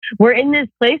we're in this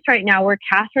place right now where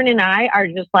Catherine and I are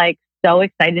just like so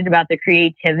excited about the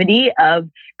creativity of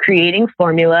creating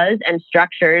formulas and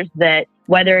structures that,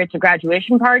 whether it's a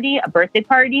graduation party, a birthday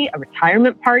party, a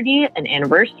retirement party, an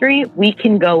anniversary, we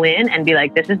can go in and be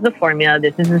like, this is the formula,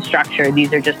 this is the structure,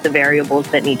 these are just the variables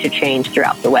that need to change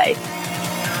throughout the way.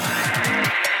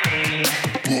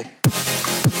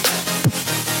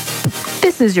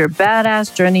 This is your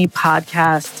Badass Journey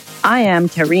podcast. I am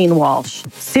Kareen Walsh,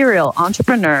 serial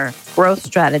entrepreneur, growth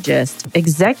strategist,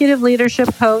 executive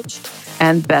leadership coach,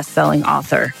 and best-selling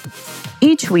author.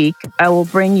 Each week, I will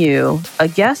bring you a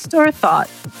guest or a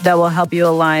thought that will help you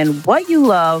align what you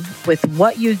love with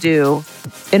what you do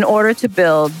in order to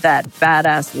build that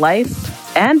badass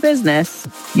life and business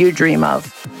you dream of.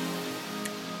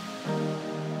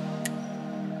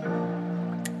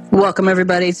 Welcome,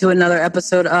 everybody, to another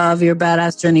episode of your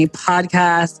Badass Journey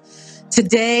podcast.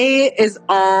 Today is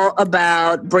all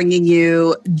about bringing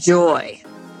you joy.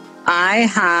 I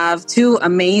have two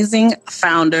amazing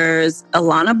founders,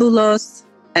 Ilana Boulos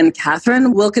and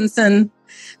Catherine Wilkinson.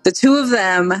 The two of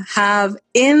them have,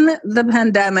 in the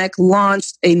pandemic,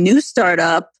 launched a new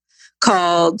startup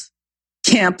called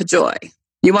Camp Joy.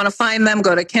 You want to find them,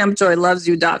 go to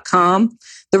campjoylovesyou.com.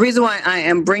 The reason why I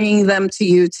am bringing them to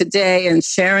you today and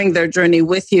sharing their journey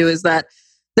with you is that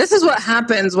this is what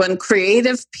happens when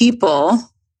creative people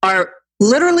are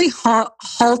literally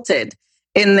halted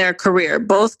in their career,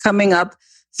 both coming up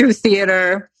through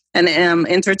theater and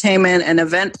entertainment and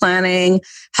event planning,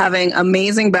 having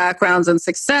amazing backgrounds and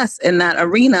success in that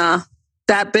arena.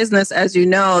 That business, as you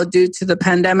know, due to the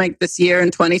pandemic this year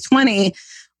in 2020,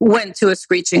 went to a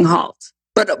screeching halt.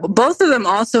 But both of them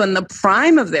also in the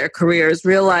prime of their careers,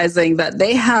 realizing that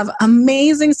they have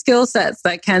amazing skill sets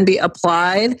that can be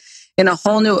applied in a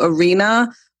whole new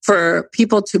arena for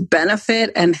people to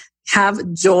benefit and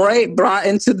have joy brought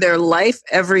into their life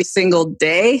every single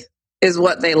day is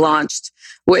what they launched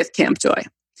with Camp Joy.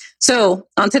 So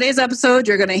on today's episode,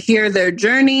 you're going to hear their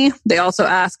journey. They also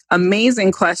ask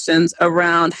amazing questions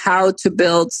around how to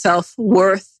build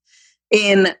self-worth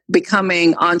in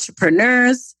becoming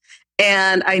entrepreneurs.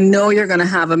 And I know you're going to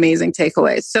have amazing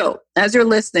takeaways. So as you're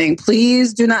listening,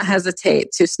 please do not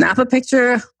hesitate to snap a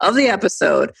picture of the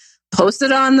episode, post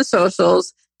it on the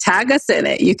socials, tag us in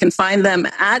it. You can find them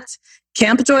at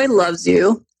Camp Joy Loves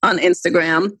You on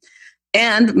Instagram,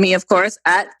 and me, of course,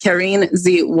 at Kareen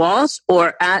Z. Walsh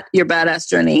or at Your Badass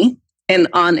Journey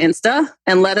on Insta,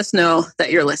 and let us know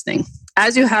that you're listening.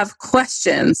 As you have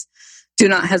questions, do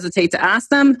not hesitate to ask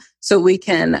them so we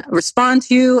can respond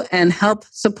to you and help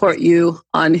support you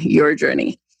on your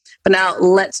journey. But now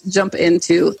let's jump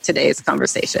into today's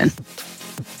conversation.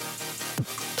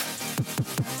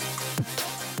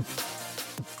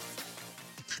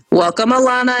 Welcome,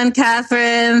 Ilana and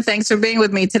Catherine. Thanks for being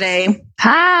with me today.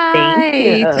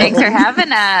 Hi. Thanks for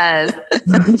having us.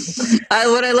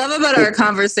 What I love about our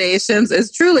conversations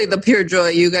is truly the pure joy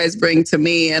you guys bring to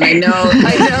me. And I know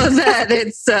that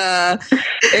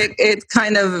it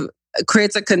kind of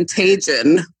creates a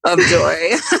contagion of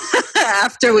joy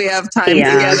after we have time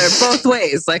together, both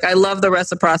ways. Like, I love the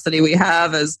reciprocity we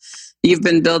have as you've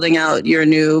been building out your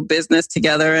new business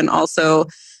together, and also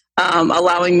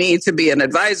allowing me to be an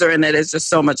advisor in it is just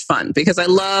so much fun, because I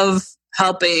love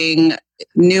helping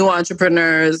new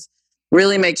entrepreneurs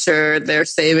really make sure they're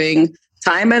saving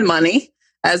time and money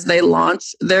as they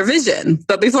launch their vision.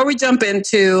 But before we jump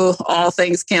into all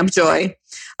things Camp Joy,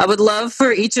 I would love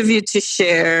for each of you to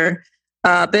share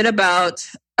a bit about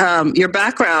your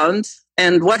background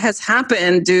and what has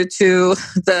happened due to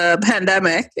the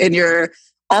pandemic in your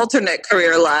alternate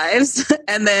career lives,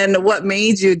 and then what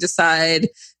made you decide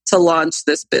to launch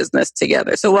this business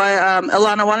together. So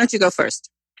Ilana, why don't you go first?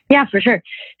 Yeah, for sure.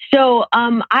 So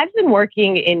I've been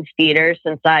working in theater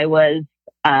since I was,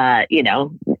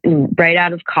 right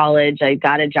out of college. I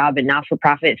got a job in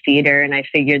not-for-profit theater, and I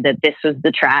figured that this was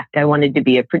the track. I wanted to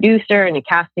be a producer and a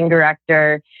casting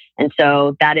director. And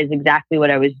so that is exactly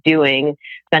what I was doing.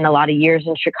 Spent a lot of years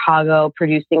in Chicago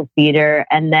producing theater.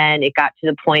 And then it got to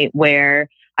the point where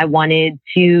I wanted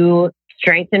to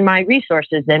strengthen my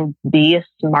resources and be a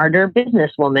smarter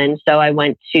businesswoman. So I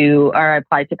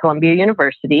applied to Columbia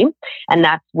University, and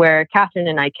that's where Catherine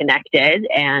and I connected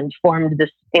and formed this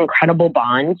incredible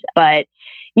bond. But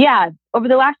yeah, over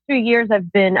the last 3 years, I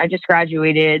just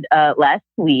graduated last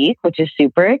week, which is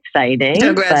super exciting.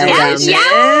 Congratulations. She's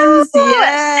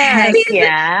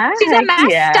a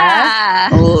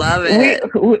master. Love it.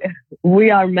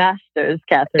 We are masters,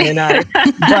 Catherine and I.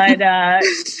 But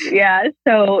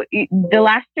so the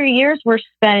last 3 years were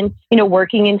spent,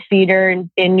 working in theater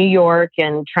in New York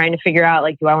and trying to figure out,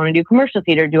 do I want to do commercial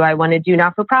theater? Do I want to do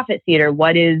not-for-profit theater?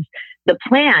 What is the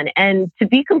plan? And to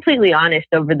be completely honest,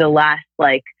 over the last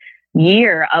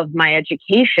year of my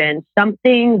education,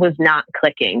 something was not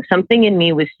clicking. Something in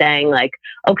me was saying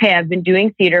okay, I've been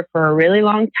doing theater for a really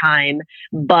long time,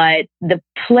 but the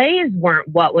plays weren't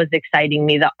what was exciting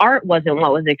me. The art wasn't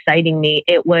what was exciting me.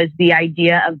 It was the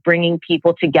idea of bringing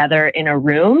people together in a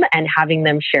room and having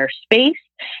them share space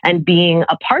and being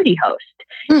a party host.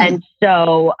 And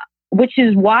so, which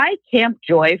is why Camp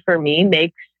Joy for me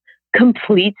makes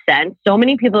complete sense. So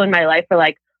many people in my life are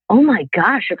like, oh my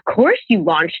gosh, of course you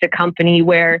launched a company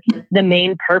where the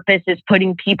main purpose is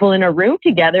putting people in a room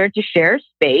together to share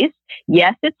space.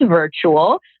 Yes, it's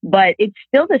virtual, but it's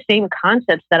still the same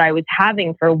concepts that I was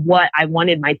having for what I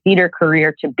wanted my theater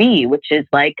career to be, which is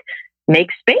make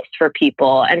space for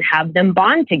people and have them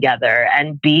bond together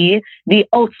and be the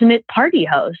ultimate party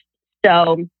host.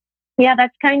 So yeah,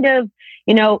 that's kind of,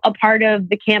 a part of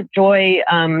the Camp Joy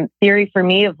theory for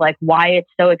me of why it's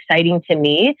so exciting to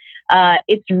me.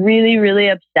 It's really, really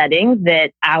upsetting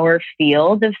that our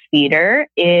field of theater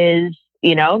is,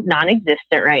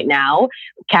 non-existent right now.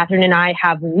 Catherine and I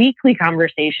have weekly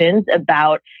conversations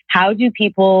about how do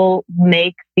people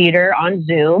make theater on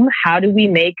Zoom? How do we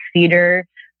make theater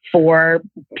for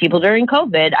people during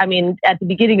COVID? I mean, at the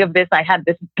beginning of this, I had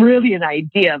this brilliant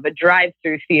idea of a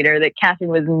drive-through theater that Catherine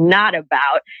was not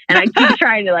about. And I keep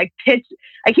trying to pitch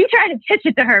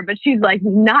it to her, but she's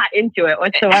not into it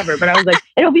whatsoever. But I was like,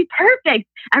 it'll be perfect.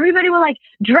 Everybody will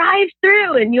drive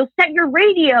through and you'll set your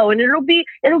radio and it'll be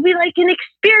like an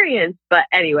experience. But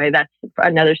anyway, that's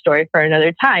another story for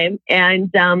another time.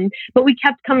 And, but we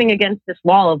kept coming against this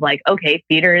wall of okay,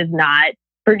 theater is not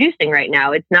producing right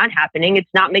now. It's not happening. It's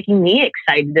not making me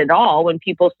excited at all. When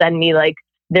people send me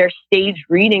their staged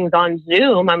readings on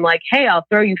Zoom, I'm like, hey, I'll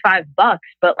throw you $5,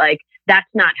 but that's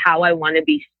not how I want to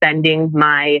be spending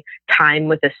my time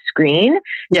with a screen.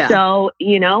 Yeah. So,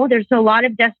 there's a lot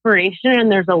of desperation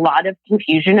and there's a lot of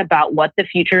confusion about what the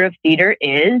future of theater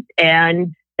is.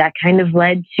 And that kind of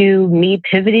led to me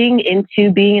pivoting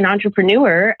into being an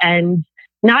entrepreneur and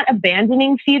not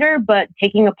abandoning theater, but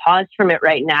taking a pause from it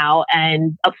right now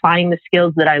and applying the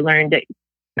skills that I learned at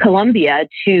Columbia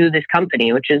to this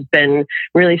company, which has been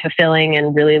really fulfilling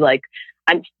and really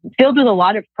I'm filled with a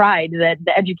lot of pride that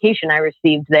the education I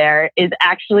received there is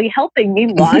actually helping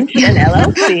me launch an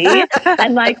LLC.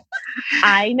 And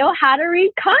I know how to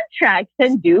read contracts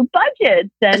and do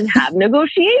budgets and have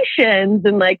negotiations.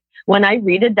 And when I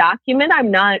read a document,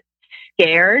 I'm not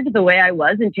scared the way I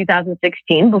was in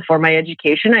 2016 before my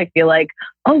education. I feel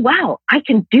oh, wow, I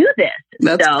can do this.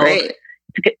 That's great.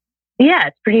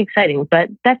 It's pretty exciting, but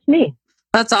that's me.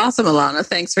 That's awesome, Alana.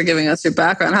 Thanks for giving us your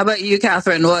background. How about you,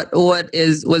 Catherine? What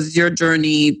was your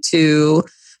journey to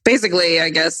basically, I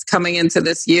guess, coming into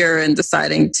this year and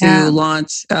deciding to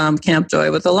launch Camp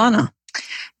Joy with Alana?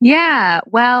 Yeah,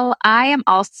 well, I am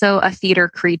also a theater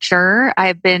creature.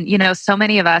 I've been, so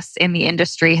many of us in the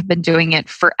industry have been doing it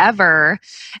forever.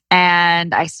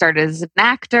 And I started as an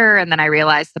actor, and then I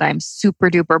realized that I'm super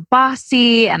duper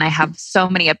bossy and I have so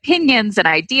many opinions and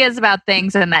ideas about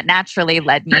things. And that naturally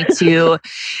led me to,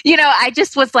 I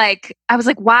was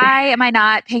like, why am I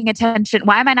not paying attention?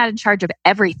 Why am I not in charge of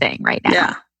everything right now?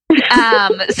 Yeah.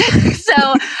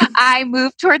 So I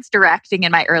moved towards directing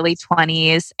in my early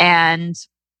 20s, and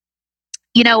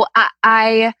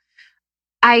I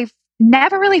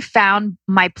never really found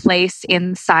my place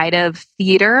inside of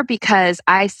theater because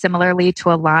I, similarly to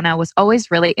Alana, was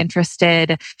always really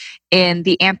interested in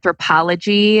the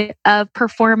anthropology of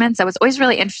performance. I was always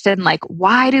really interested in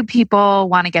why do people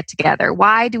want to get together?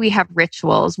 Why do we have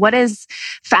rituals? What is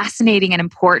fascinating and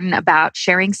important about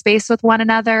sharing space with one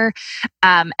another?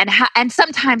 And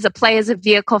sometimes a play is a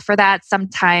vehicle for that.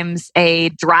 Sometimes a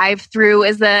drive-through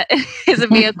is a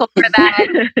vehicle for that.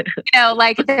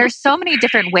 There's so many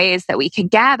different ways that we can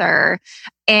gather.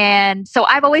 And so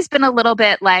I've always been a little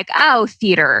bit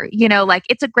theater,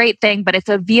 it's a great thing, but it's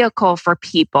a vehicle for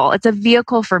people. It's a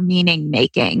vehicle for meaning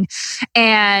making.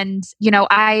 And,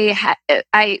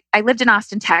 I lived in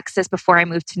Austin, Texas before I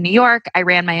moved to New York. I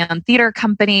ran my own theater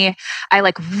company.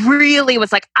 I really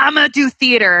was I'm going to do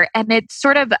theater. And it's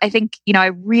sort of, I think, I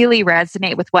really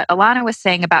resonate with what Alana was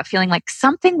saying about feeling like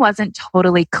something wasn't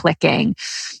totally clicking.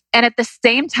 And at the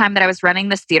same time that I was running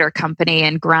this theater company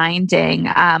and grinding,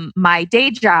 my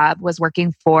day job was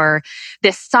working for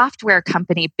this software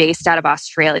company based out of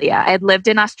Australia. I had lived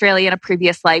in Australia in a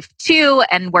previous life too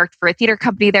and worked for a theater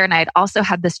company there. And I had also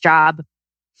had this job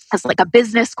as like a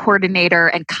business coordinator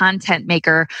and content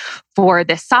maker for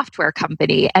this software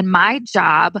company. And my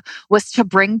job was to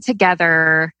bring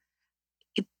together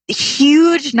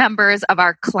huge numbers of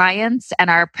our clients and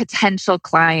our potential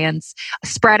clients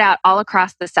spread out all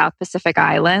across the South Pacific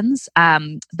Islands.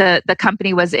 The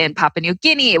company was in Papua New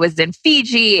Guinea, it was in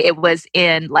Fiji, it was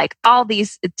in like all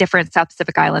these different South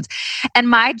Pacific Islands. And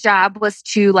my job was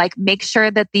to like make sure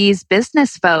that these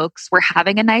business folks were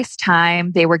having a nice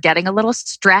time, they were getting a little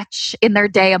stretch in their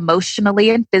day emotionally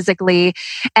and physically,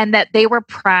 and that they were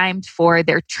primed for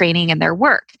their training and their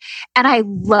work. And I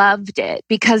loved it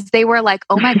because they were like,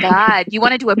 oh my God, you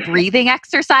want to do a breathing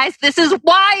exercise? This is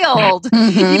wild.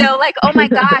 You know, like, oh my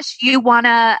gosh, you want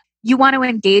to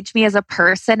engage me as a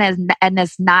person and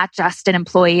as not just an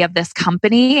employee of this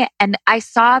company. And I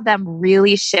saw them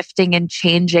really shifting and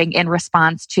changing in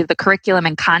response to the curriculum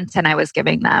and content I was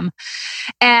giving them.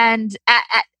 And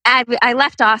I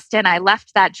left Austin. I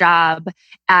left that job.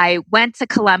 I went to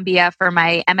Columbia for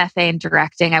my MFA in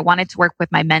directing. I wanted to work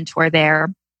with my mentor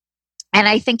there. And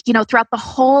I think, you know, throughout the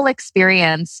whole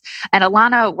experience, and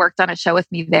Alana worked on a show with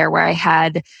me there where I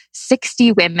had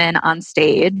 60 women on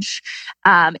stage.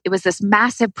 It was this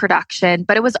massive production,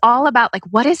 but it was all about like,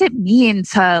 what does it mean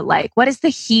to like, what is the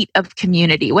heat of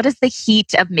community? What is the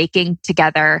heat of making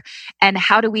together? And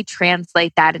how do we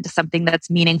translate that into something that's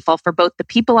meaningful for both the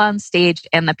people on stage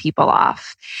and the people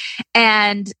off?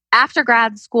 And after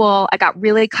grad school, I got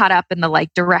really caught up in the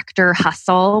like director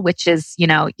hustle, which is, you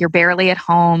know, you're barely at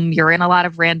home, you're in a lot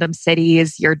of random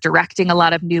cities, you're directing a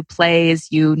lot of new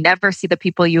plays, you never see the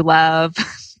people you love.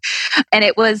 And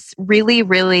it was really,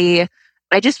 really,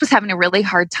 I just was having a really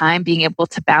hard time being able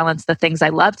to balance the things I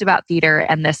loved about theater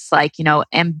and this like, you know,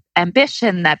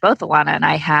 ambition that both Alana and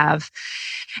I have.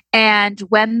 And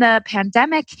when the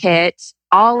pandemic hit,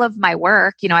 all of my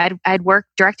work, you know, I'd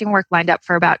directing work lined up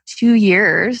for about 2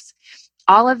 years.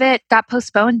 All of it got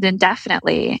postponed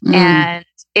indefinitely. And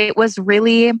it was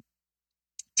really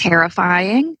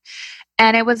terrifying.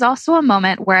 And it was also a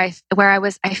moment where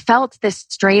I felt this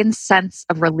strange sense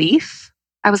of relief.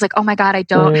 I was like, oh my God, I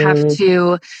don't have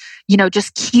to, you know,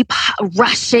 just keep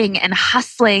rushing and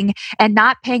hustling and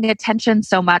not paying attention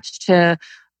so much to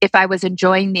if I was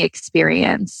enjoying the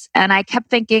experience. And I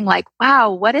kept thinking like,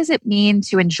 wow, what does it mean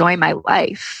to enjoy my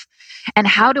life? And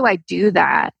how do I do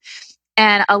that?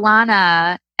 And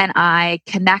Alana and I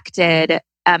connected.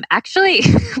 Actually,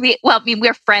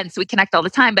 we're friends, so we connect all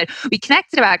the time, but we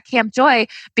connected about Camp Joy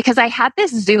because I had this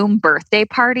Zoom birthday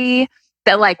party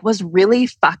that like was really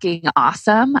fucking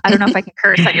awesome. I don't know if I can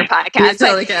curse on your podcast. You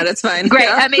totally can. It's fine. Great.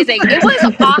 Yeah. Amazing. It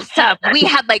was awesome. We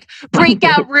had like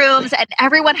breakout rooms and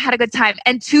everyone had a good time.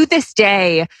 And to this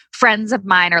day, friends of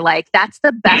mine are like, that's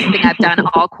the best thing I've done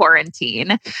all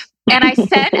quarantine. And I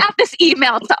sent out this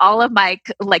email to all of my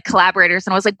like collaborators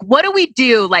and I was like, what do we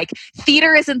do? Like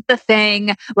theater isn't the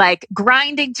thing. Like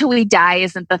grinding till we die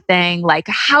isn't the thing. Like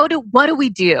what do we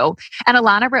do? And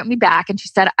Alana wrote me back and she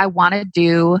said, I want to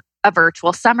do a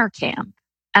virtual summer camp.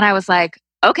 And I was like,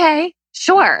 okay,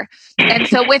 sure. And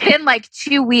so within like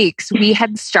 2 weeks, we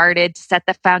had started to set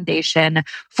the foundation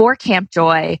for Camp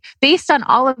Joy based on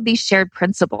all of these shared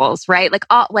principles, right? Like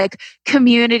all like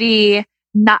community,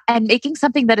 and making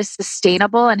something that is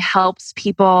sustainable and helps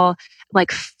people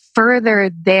like further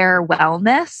their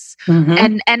wellness.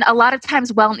 And a lot of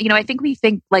times, you know, I think we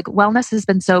think like wellness has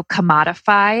been so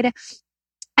commodified,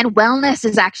 and wellness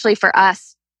is actually for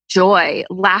us joy,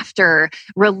 laughter,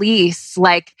 release,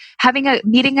 like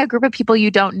meeting a group of people you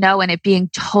don't know and it being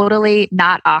totally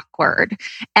not awkward.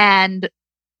 And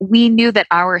we knew that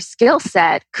our skill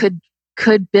set could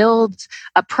build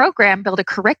a program, build a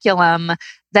curriculum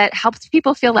that helps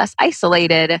people feel less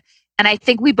isolated. And I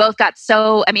think we both got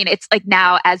it's like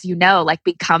now, as you know, like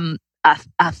become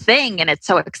a thing and it's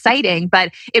so exciting,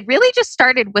 but it really just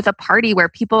started with a party where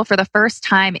people for the first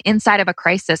time inside of a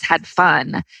crisis had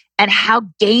fun, and how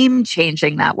game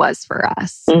changing that was for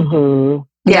us.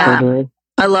 Yeah. Totally.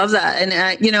 I love that.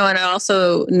 And, you know, and I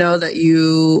also know that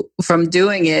you, from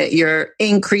doing it, you're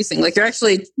increasing, like you're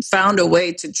actually found a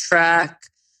way to track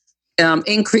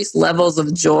increased levels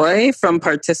of joy from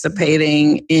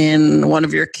participating in one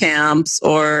of your camps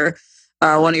or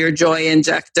one of your joy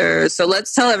injectors. So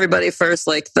let's tell everybody first,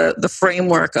 like the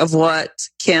framework of what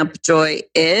Camp Joy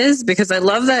is, because I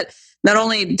love that not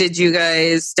only did you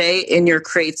guys stay in your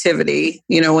creativity,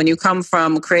 you know, when you come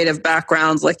from creative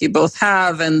backgrounds like you both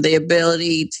have and the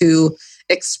ability to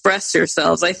express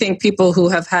yourselves. I think people who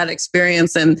have had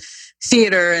experience in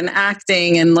theater and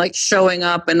acting and like showing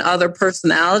up in other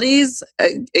personalities,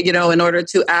 you know, in order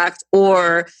to act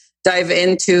or dive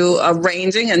into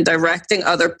arranging and directing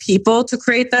other people to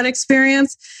create that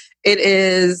experience, it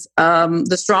is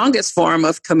the strongest form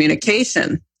of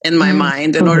communication in my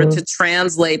mind in order to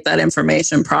translate that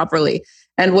information properly.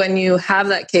 And when you have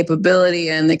that capability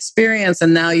and experience,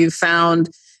 and now you've found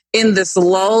in this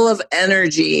lull of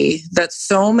energy that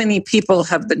so many people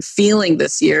have been feeling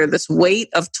this year, this weight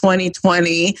of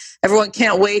 2020, everyone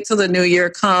can't wait till the new year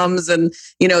comes and,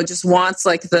 just wants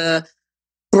like the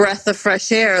breath of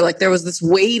fresh air. Like there was this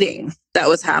waiting that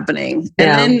was happening.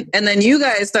 And then you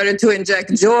guys started to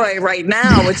inject joy right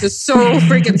now, which is so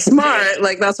freaking smart.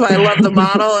 Like that's why I love the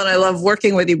model and I love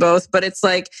working with you both. But it's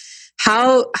like,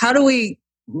 how do we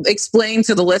explain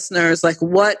to the listeners, like,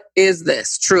 what is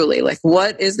this truly? Like,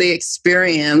 what is the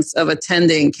experience of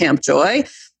attending Camp Joy?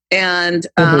 And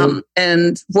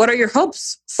what are your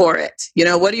hopes for it?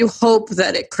 What do you hope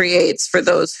that it creates for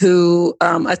those who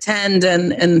attend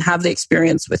and have the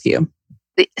experience with you?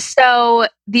 So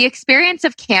the experience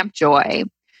of Camp Joy,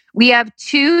 we have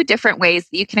two different ways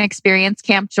that you can experience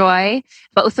Camp Joy.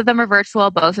 Both of them are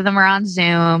virtual. Both of them are on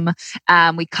Zoom.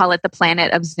 We call it the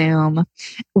planet of Zoom.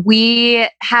 We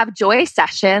have Joy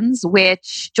Sessions,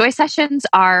 which Joy Sessions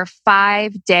are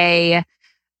 5-day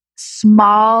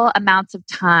small amounts of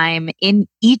time in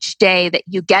each day that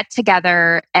you get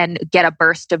together and get a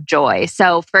burst of joy.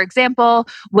 So, for example,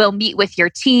 we'll meet with your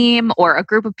team or a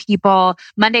group of people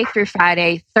Monday through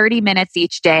Friday, 30 minutes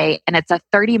each day. And it's a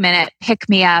 30-minute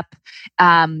pick-me-up,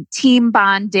 team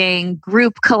bonding,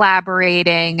 group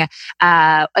collaborating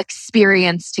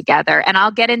experience together. And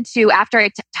I'll get into, after I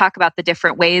talk about the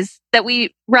different ways that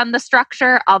we run the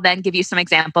structure, I'll then give you some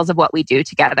examples of what we do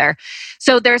together.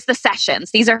 So there's the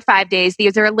sessions. These are 5 days.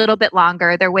 These are a little bit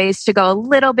longer. They're ways to go a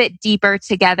little bit deeper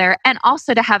together and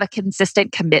also to have a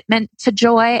consistent commitment to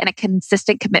joy and a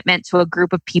consistent commitment to a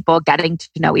group of people getting to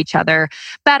know each other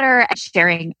better and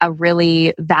sharing a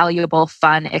really valuable,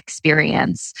 fun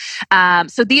experience.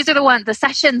 So these are the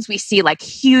sessions we see like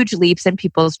huge leaps in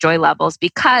people's joy levels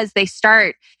because they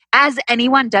start as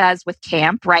anyone does with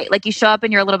camp, right? Like you show up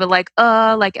and you're a little bit like,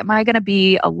 am I going to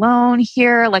be alone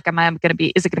here? Like, is it going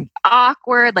to be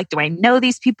awkward? Like, do I know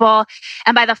these people?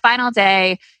 And by the final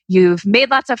day, you've made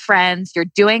lots of friends, you're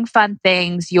doing fun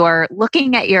things, you're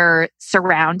looking at your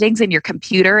surroundings and your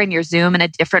computer and your Zoom in a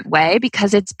different way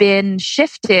because it's been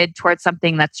shifted towards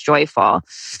something that's joyful.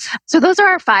 So those are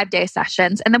our 5-day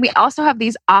sessions. And then we also have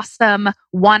these awesome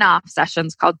one-off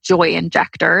sessions called Joy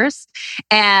Injectors.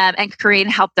 And Corinne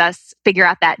helped us figure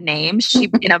out that name. She,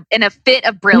 in a fit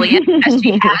of brilliance as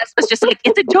she has, was just like,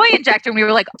 it's a joy injector. And we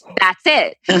were like, that's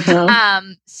it.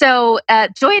 So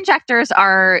Joy Injectors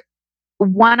are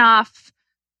one-off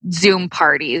Zoom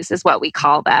parties is what we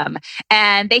call them.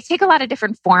 And they take a lot of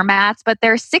different formats, but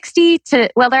they're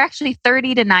they're actually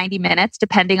 30 to 90 minutes,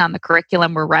 depending on the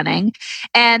curriculum we're running.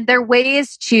 And they're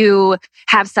ways to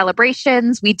have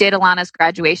celebrations. We did Alana's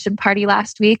graduation party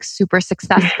last week, super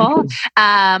successful.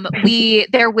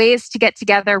 They're ways to get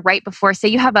together right before, say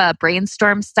you have a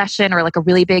brainstorm session or like a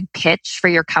really big pitch for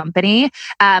your company.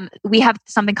 We have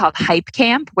something called Hype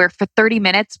Camp, where for 30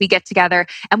 minutes we get together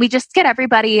and we just get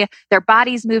everybody, their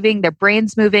bodies moving, their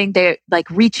brains moving, they're like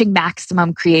reaching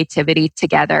maximum creativity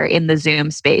together in the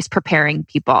Zoom space, preparing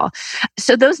people.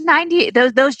 So those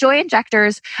Joy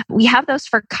Injectors, we have those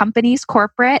for companies,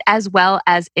 corporate, as well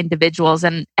as individuals.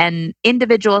 And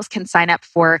individuals can sign up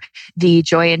for the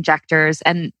Joy Injectors.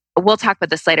 And we'll talk about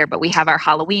this later, but we have our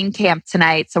Halloween camp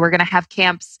tonight. So we're going to have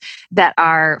camps that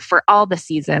are for all the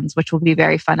seasons, which will be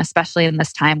very fun, especially in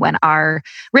this time when our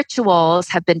rituals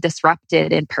have been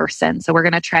disrupted in person. So we're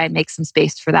going to try and make some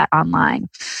space for that online.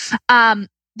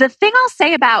 The thing I'll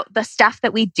say about the stuff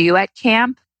that we do at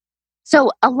camp,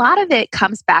 so a lot of it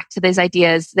comes back to these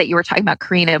ideas that you were talking about,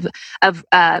 Corinne, of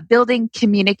building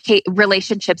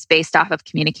relationships based off of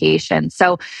communication.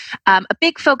 So a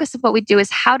big focus of what we do is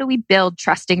how do we build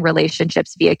trusting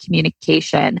relationships via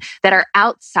communication that are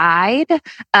outside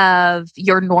of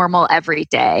your normal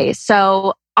everyday.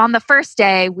 So on the first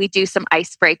day, we do some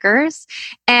icebreakers.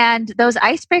 And those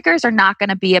icebreakers are not going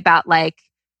to be about like,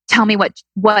 tell me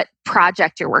what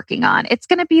project you're working on. It's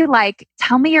going to be like,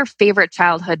 tell me your favorite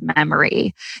childhood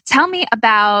memory. Tell me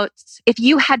about if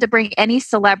you had to bring any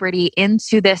celebrity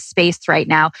into this space right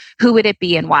now, who would it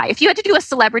be and why? If you had to do a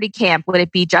celebrity camp, would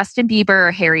it be Justin Bieber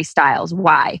or Harry Styles?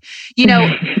 Why?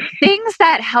 Things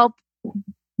that help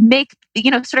make,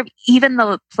 sort of even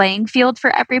the playing field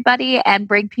for everybody and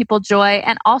bring people joy.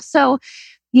 And also,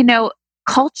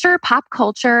 pop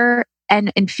culture,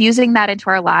 and infusing that into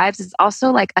our lives is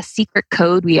also like a secret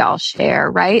code we all share,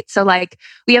 right? So like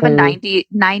we have a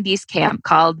 90s camp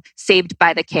called Saved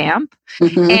by the Camp.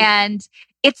 Mm-hmm. And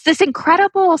it's this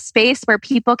incredible space where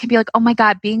people can be like, oh my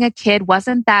God, being a kid,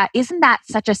 isn't that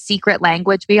such a secret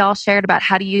language we all shared about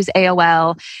how to use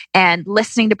AOL and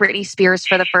listening to Britney Spears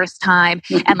for the first time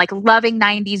and like loving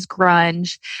 90s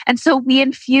grunge. And so we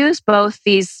infuse both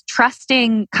these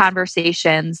trusting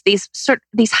conversations,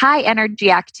 these high energy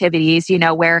activities,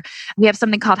 where we have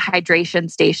something called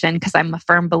Hydration Station, because I'm a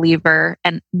firm believer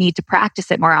and need to practice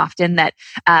it more often, that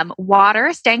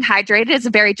water, staying hydrated is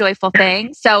a very joyful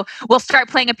thing. So we'll start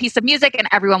playing a piece of music and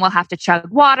everyone will have to chug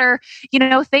water,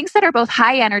 things that are both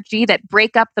high energy that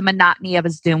break up the monotony of a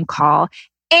Zoom call,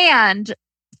 and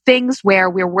things where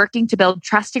we're working to build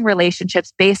trusting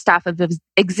relationships based off of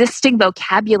existing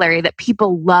vocabulary that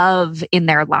people love in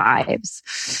their lives.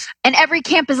 And every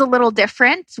camp is a little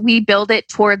different. We build it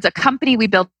towards a company, we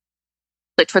build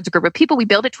it towards a group of people, we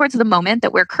build it towards the moment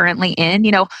that we're currently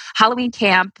in. Halloween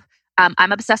camp,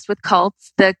 I'm obsessed with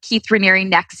cults. The Keith Raniere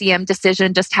NXIVM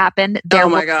decision just happened.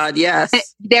 God, yes.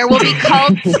 There will be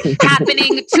cults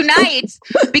happening tonight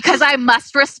because I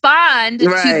must respond to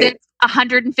this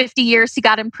 150 years he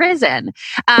got in prison.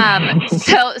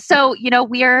 So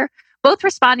we are both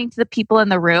responding to the people in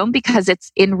the room because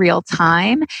it's in real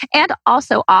time, and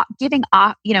also giving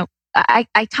off,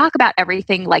 I talk about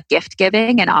everything like gift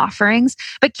giving and offerings,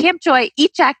 but Camp Joy,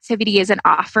 each activity is an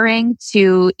offering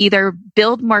to either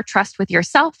build more trust with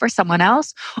yourself or someone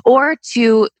else, or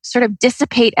to sort of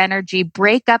dissipate energy,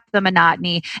 break up the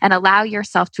monotony, and allow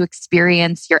yourself to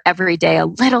experience your everyday a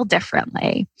little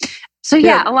differently. So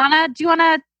Alana, do you want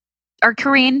to, or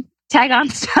Kareen, tag on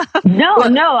stuff?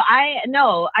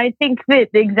 I think that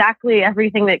exactly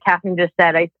everything that Catherine just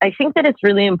said. I think that it's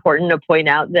really important to point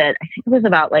out that I think it was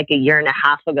about like a year and a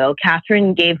half ago,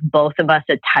 Catherine gave both of us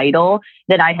a title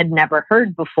that I had never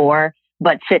heard before,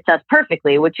 but fits us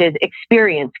perfectly, which is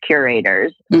experience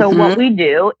curators. So what we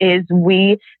do is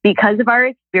because of our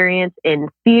experience in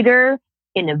theater,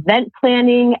 in event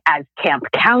planning, as camp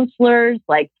counselors,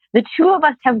 like the two of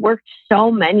us have worked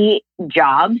so many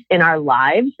jobs in our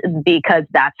lives because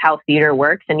that's how theater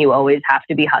works. And you always have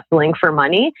to be hustling for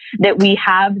money, that we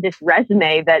have this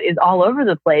resume that is all over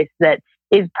the place that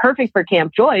is perfect for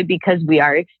Camp Joy because we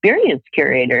are experience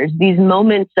curators. These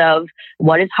moments of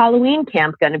what is Halloween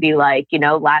camp going to be like?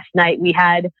 Last night we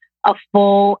had a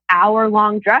full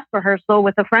hour-long dress rehearsal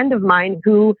with a friend of mine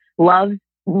who loves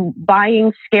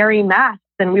buying scary masks.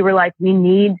 And we were like, we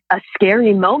need a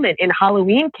scary moment in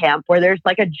Halloween camp where there's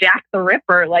like a Jack the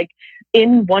Ripper, like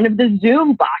in one of the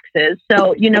Zoom boxes.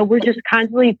 So, we're just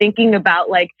constantly thinking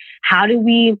about like, how do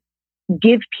we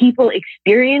give people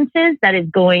experiences that is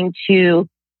going to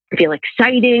feel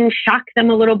exciting, shock them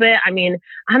a little bit. I mean,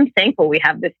 I'm thankful we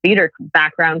have this theater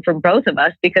background from both of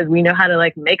us because we know how to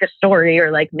like make a story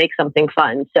or like make something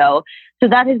fun. So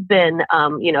that has been,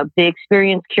 the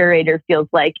experience curator feels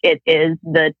like it is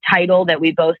the title that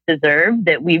we both deserve,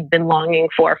 that we've been longing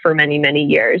for many, many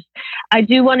years. I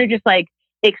do want to just like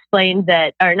explain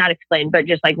that, or not explain, but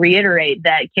just like reiterate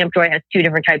that Camp Joy has two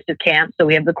different types of camps. So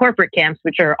we have the corporate camps,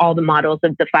 which are all the models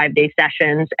of the 5-day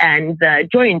sessions, and the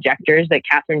Joy Injectors that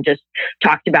Catherine just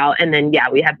talked about. And then,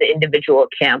 we have the individual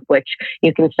camp, which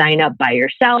you can sign up by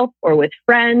yourself or with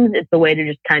friends. It's a way to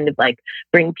just kind of like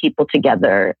bring people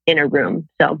together in a room.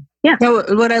 So yeah.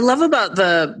 So what I love about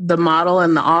the model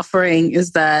and the offering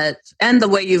is that, and the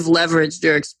way you've leveraged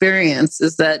your experience,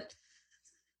 is that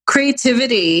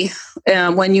creativity,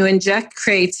 when you inject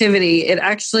creativity, it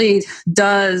actually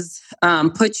does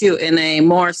put you in a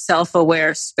more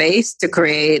self-aware space to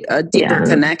create a deeper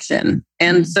connection.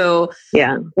 And so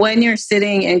when you're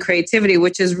sitting in creativity,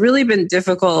 which has really been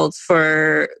difficult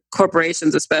for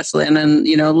corporations especially, and then,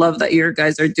 love that you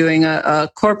guys are doing a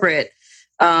corporate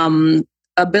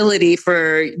ability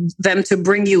for them to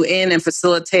bring you in and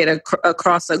facilitate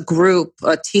across a group,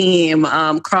 a team,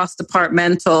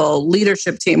 cross-departmental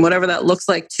leadership team, whatever that looks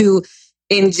like, to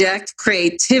inject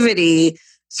creativity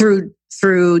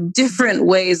through different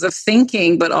ways of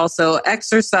thinking, but also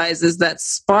exercises that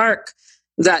spark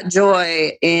that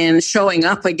joy in showing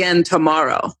up again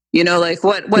tomorrow. Like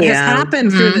what has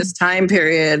happened through this time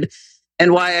period,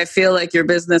 and why I feel like your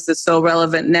business is so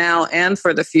relevant now and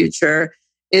for the future,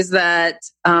 is that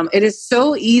it is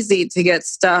so easy to get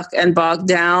stuck and bogged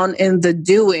down in the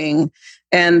doing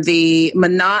and the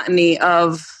monotony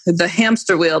of the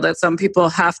hamster wheel that some people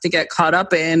have to get caught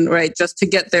up in, right, just to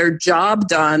get their job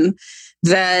done,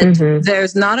 that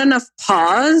there's not enough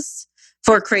pause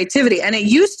for creativity. And it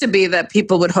used to be that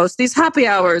people would host these happy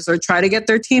hours or try to get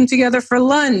their team together for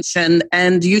lunch.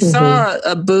 And you saw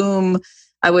a boom,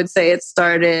 I would say it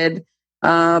started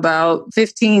about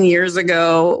 15 years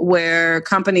ago, where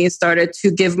companies started to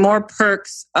give more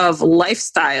perks of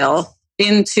lifestyle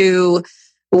into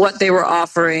what they were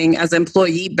offering as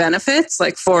employee benefits,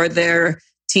 like for their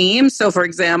team. So for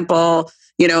example,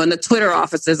 in the Twitter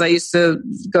offices, I used to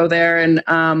go there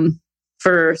and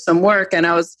for some work, and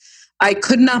I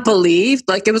could not believe,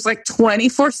 like, it was like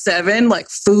 24/7, like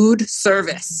food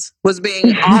service was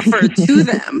being offered to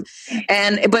them.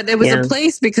 But it was a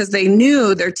place because they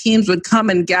knew their teams would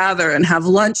come and gather and have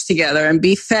lunch together and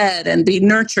be fed and be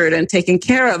nurtured and taken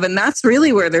care of. And that's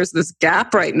really where there's this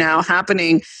gap right now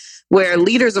happening, where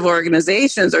leaders of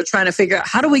organizations are trying to figure out,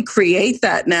 how do we create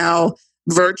that now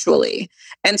virtually?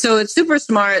 And so it's super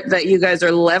smart that you guys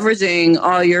are leveraging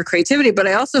all your creativity, but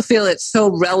I also feel it's so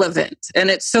relevant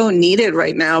and it's so needed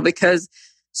right now because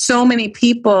so many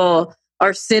people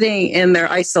are sitting in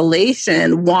their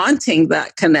isolation, wanting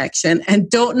that connection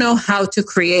and don't know how to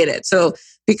create it. So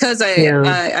because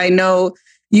I know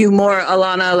you more,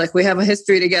 Alana, like we have a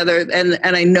history together, and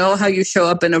I know how you show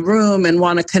up in a room and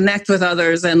want to connect with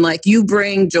others, and like you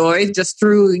bring joy just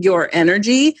through your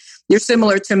energy. You're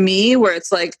similar to me, where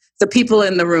it's like the people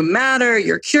in the room matter.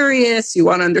 You're curious. You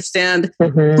want to understand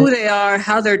who they are,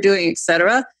 how they're doing,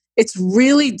 etc. It's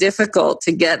really difficult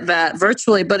to get that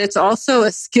virtually, but it's also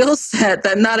a skill set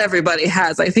that not everybody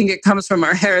has. I think it comes from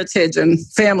our heritage and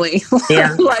family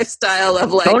lifestyle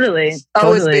of like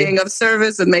always being of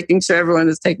service and making sure everyone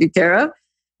is taken care of.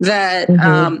 That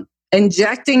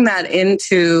injecting that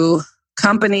into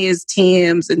companies,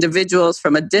 teams, individuals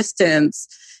from a distance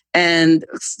and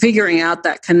figuring out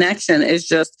that connection is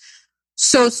just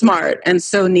so smart and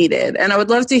so needed. And I would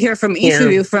love to hear from each of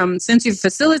you since you've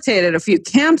facilitated a few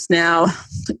camps now,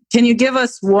 can you give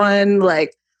us one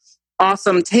like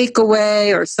awesome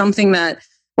takeaway or something that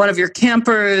one of your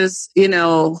campers,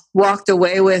 walked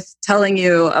away with telling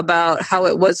you about how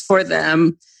it was for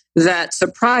them that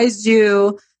surprised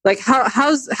you? Like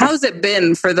how's it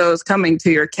been for those coming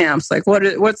to your camps? Like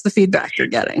what's the feedback you're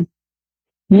getting?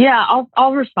 Yeah,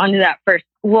 I'll respond to that first.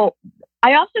 Well,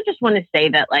 I also just want to say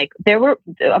that like there were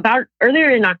about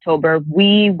earlier in October,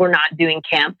 we were not doing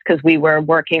camps because we were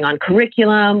working on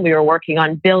curriculum. We were working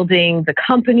on building the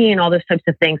company and all those types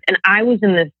of things. And I was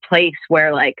in this place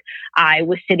where like I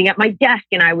was sitting at my desk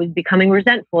and I was becoming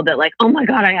resentful that like, oh my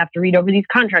God, I have to read over these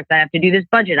contracts. I have to do this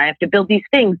budget. I have to build these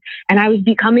things. And I was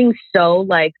becoming so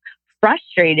like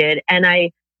frustrated.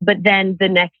 But then the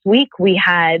next week we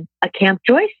had a Camp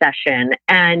Joy session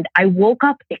and I woke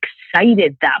up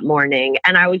excited that morning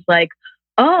and I was like,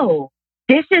 oh,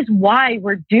 this is why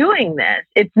we're doing this.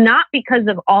 It's not because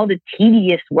of all the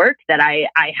tedious work that I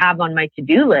have on my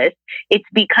to-do list. It's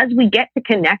because we get to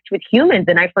connect with humans.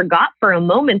 And I forgot for a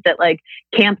moment that like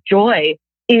Camp Joy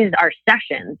is our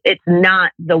sessions. It's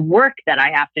not the work that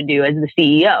I have to do as the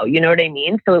CEO. You know what I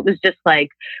mean? So it was just like,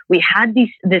 we had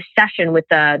this session with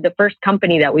the first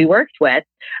company that we worked with.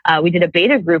 We did a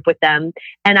beta group with them.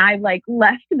 And I like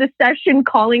left the session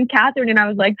calling Catherine and I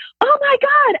was like, oh my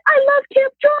God, I love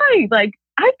Camp Joy. Like,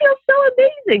 I feel so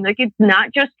amazing. Like, it's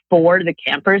not just for the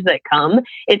campers that come.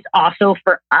 It's also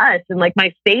for us. And like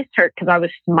my face hurt because I was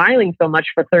smiling so much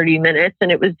for 30 minutes. And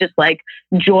it was just like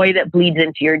joy that bleeds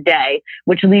into your day,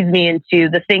 which leads me into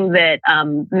the thing that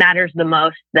matters the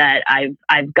most that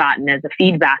I've gotten as a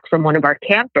feedback from one of our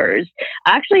campers,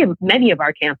 actually many of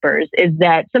our campers, is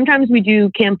that sometimes we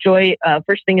do Camp Joy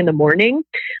first thing in the morning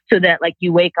so that like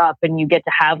you wake up and you get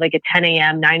to have like a 10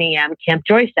 a.m., 9 a.m. Camp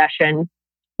Joy session,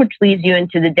 which leads you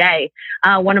into the day.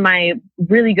 One of my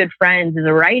really good friends is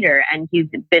a writer and he's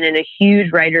been in a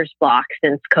huge writer's block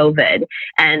since COVID.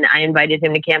 And I invited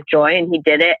him to Camp Joy and he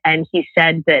did it. And he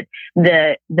said that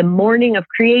the morning of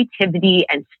creativity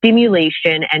and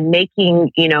stimulation and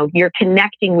making, you're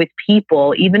connecting with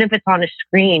people, even if it's on a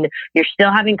screen, you're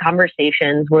still having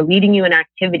conversations, we're leading you in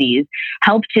activities,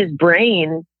 helped his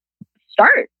brain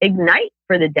ignite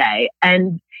for the day.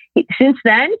 And since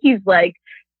then, he's like,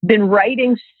 been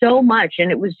writing so much. And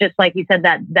it was just like he said,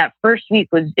 that first week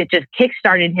it just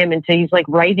kickstarted him into he's like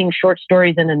writing short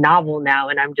stories in a novel now.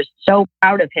 And I'm just so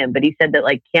proud of him. But he said that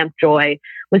like Camp Joy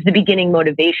was the beginning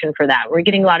motivation for that. We're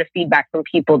getting a lot of feedback from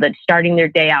people that starting their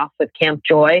day off with Camp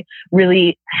Joy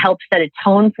really helps set a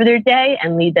tone for their day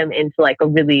and lead them into like a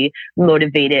really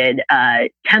motivated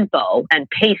tempo and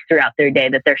pace throughout their day,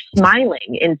 that they're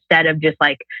smiling instead of just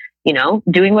like,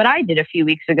 doing what I did a few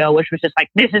weeks ago, which was just like,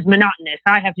 this is monotonous.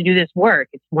 I have to do this work.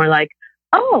 It's more like,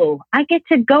 oh, I get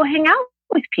to go hang out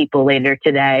with people later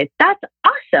today. That's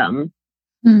awesome.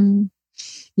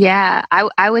 Yeah,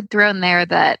 I would throw in there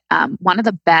that one of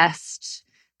the best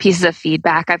pieces of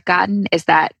feedback I've gotten is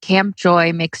that Camp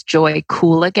Joy makes joy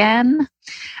cool again.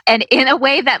 And in a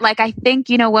way that like, I think,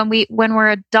 when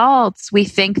we're adults, we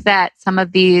think that some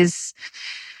of these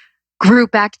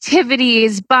group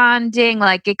activities, bonding.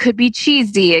 Like it could be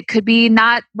cheesy. It could be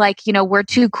not like, we're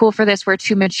too cool for this. We're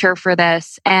too mature for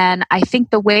this. And I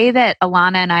think the way that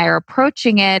Alana and I are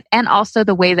approaching it, and also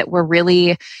the way that we're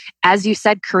really, as you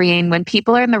said, Kareen, when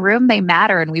people are in the room, they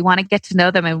matter and we want to get to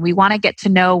know them and we want to get to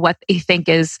know what they think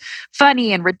is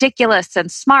funny and ridiculous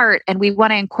and smart. And we want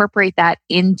to incorporate that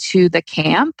into the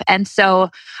camp. And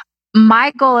so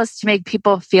my goal is to make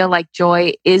people feel like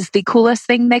joy is the coolest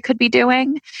thing they could be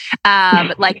doing.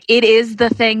 Like it is the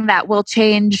thing that will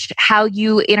change how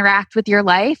you interact with your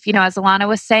life, as Alana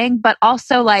was saying, but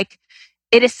also like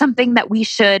it is something that we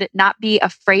should not be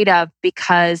afraid of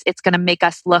because it's going to make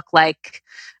us look like,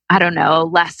 I don't know,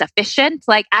 less efficient.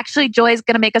 Like actually joy is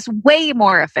going to make us way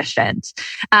more efficient.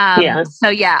 So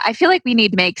yeah, I feel like we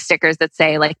need to make stickers that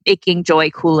say like making joy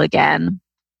cool again.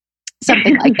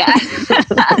 Something like that.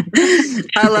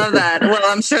 I love that. Well,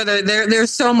 I'm sure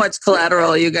there's so much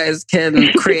collateral you guys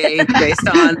can create based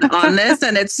on this,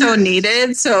 and it's so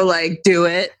needed. So like, do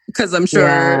it, because I'm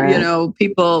sure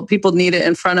people need it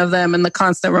in front of them, and the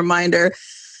constant reminder.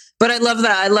 But I love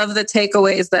that. I love the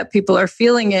takeaways that people are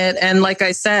feeling it. And like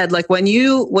I said, like when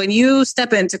you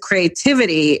step into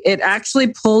creativity, it actually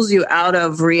pulls you out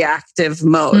of reactive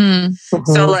mode.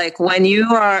 Mm-hmm. So like when you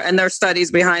are, and there are studies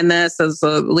behind this as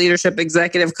a leadership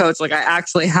executive coach, like I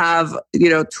actually have,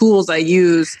 tools I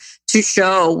use to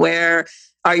show where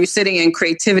are you sitting in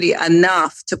creativity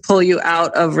enough to pull you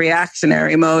out of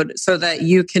reactionary mode so that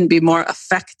you can be more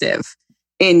effective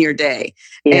in your day.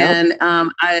 Yep. And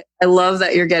I love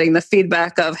that you're getting the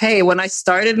feedback of, hey, when I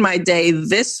started my day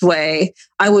this way,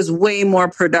 I was way more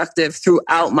productive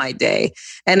throughout my day.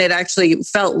 And it actually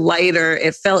felt lighter.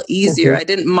 It felt easier. Mm-hmm. I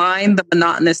didn't mind the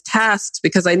monotonous tasks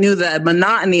because I knew that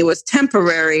monotony was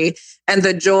temporary and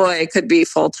the joy could be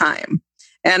full time.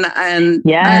 And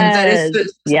that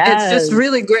is it's just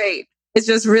really great. It's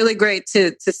just really great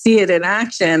to see it in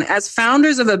action as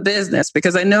founders of a business,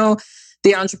 because I know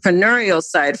the entrepreneurial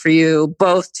side for you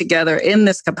both together in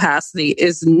this capacity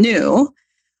is new.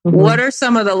 Mm-hmm. What are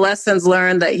some of the lessons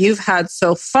learned that you've had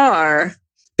so far?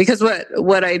 Because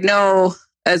what I know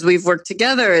as we've worked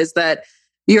together is that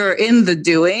you're in the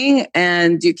doing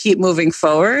and you keep moving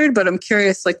forward. But I'm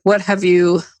curious, like, what have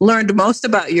you learned most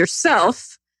about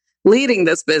yourself leading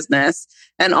this business?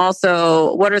 And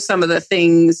also, what are some of the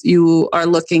things you are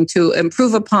looking to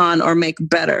improve upon or make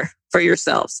better for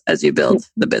yourselves as you build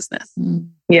the business?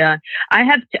 Yeah, I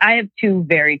have two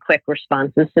very quick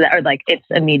responses to that, or like it's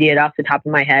immediate off the top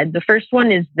of my head. The first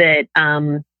one is that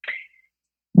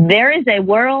there is a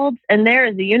world and there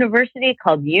is a university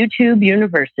called YouTube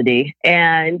University.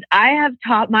 And I have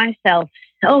taught myself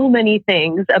so many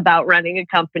things about running a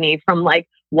company, from like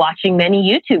watching many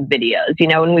YouTube videos.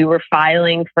 When we were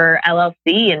filing for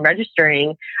LLC and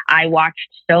registering, I watched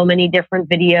so many different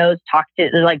videos,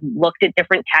 looked at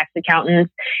different tax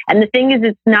accountants. And the thing is,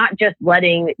 it's not just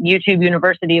letting YouTube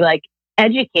University like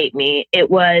educate me.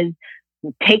 It was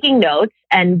taking notes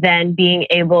and then being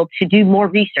able to do more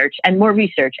research and more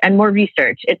research and more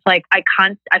research. It's like I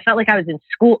felt like I was in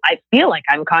school. I feel like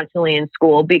I'm constantly in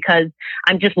school because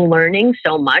I'm just learning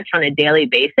so much on a daily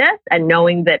basis, and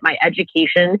knowing that my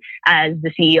education as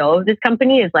the CEO of this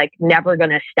company is like never going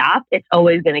to stop. It's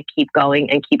always going to keep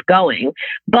going and keep going.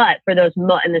 But for those,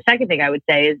 and the second thing I would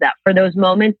say is that for those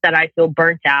moments that I feel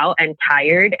burnt out and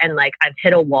tired and like I've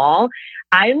hit a wall,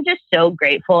 I'm just so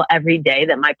grateful every day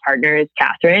that my partner is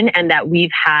Catherine, and that we've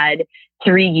had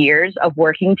 3 years of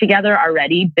working together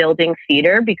already building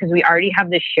Theater, because we already have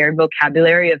this shared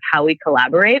vocabulary of how we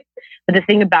collaborate. But the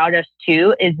thing about us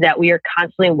too is that we are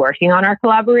constantly working on our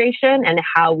collaboration and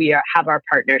how we have our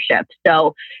partnership.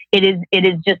 So it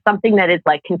is just something that is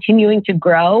like continuing to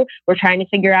grow. We're trying to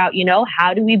figure out,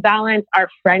 how do we balance our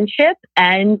friendship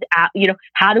and,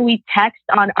 how do we text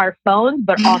on our phones,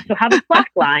 but also have a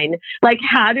Slack line? Like,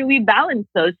 how do we balance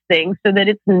those things so that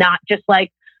it's not just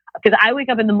like, because I wake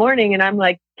up in the morning and I'm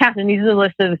like, Catherine, these are the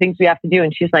list of the things we have to do.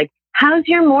 And she's like, how's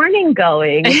your morning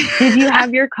going? Did you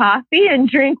have your coffee and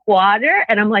drink water?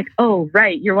 And I'm like, oh,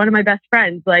 right. You're one of my best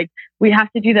friends. Like, we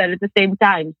have to do that at the same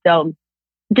time. So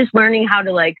just learning how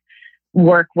to like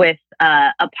work with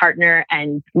a partner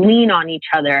and lean on each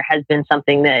other has been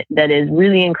something that is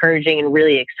really encouraging and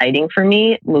really exciting for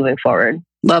me moving forward.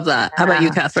 Love that. How about you,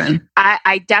 Catherine?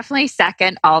 I definitely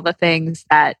second all the things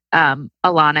that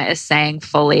Alana is saying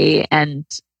fully. And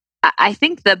I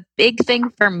think the big thing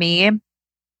for me,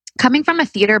 coming from a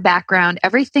theater background,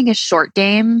 everything is short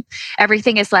game.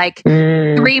 Everything is like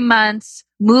 3 months.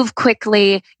 move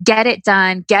quickly, get it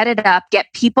done, get it up, get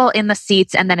people in the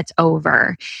seats, and then it's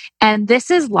over. And this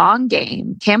is long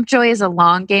game. Camp Joy is a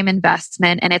long game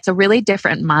investment, and it's a really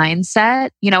different mindset.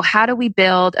 How do we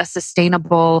build a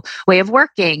sustainable way of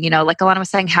working? Like Alana was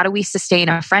saying, how do we sustain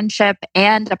a friendship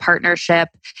and a partnership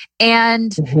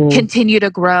and continue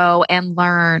to grow and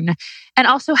learn? And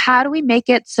also, how do we make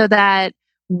it so that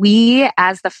we,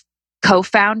 as the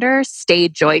co-founders, stay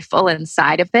joyful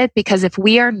inside of it? Because if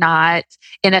we are not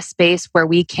in a space where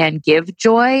we can give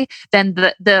joy, then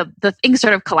the thing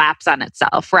sort of collapse on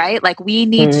itself, right? Like we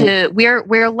need to,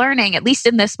 we're learning, at least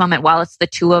in this moment, while it's the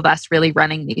two of us really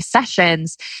running these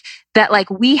sessions, that like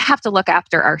we have to look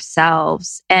after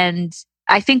ourselves. And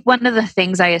I think one of the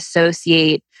things I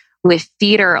associate with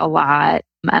theater a lot,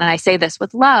 and I say this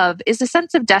with love, is a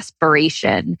sense of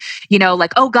desperation.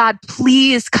 Like, oh God,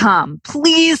 please come.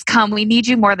 Please come. We need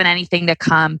you more than anything to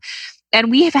come. And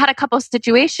we have had a couple of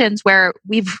situations where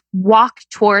we've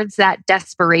walked towards that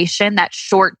desperation, that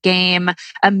short game,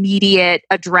 immediate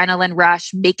adrenaline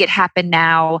rush, make it happen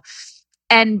now.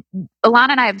 And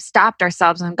Alana and I have stopped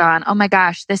ourselves and gone, oh my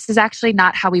gosh, this is actually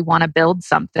not how we want to build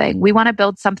something. We want to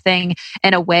build something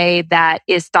in a way that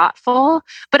is thoughtful,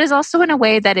 but is also in a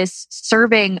way that is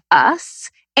serving us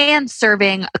and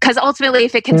serving, because ultimately,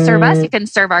 if it can serve us, it can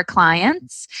serve our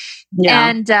clients. Yeah.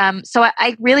 And so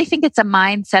I really think it's a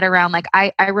mindset around like,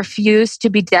 I refuse to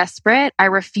be desperate. I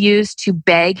refuse to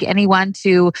beg anyone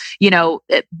to,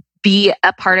 be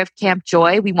a part of Camp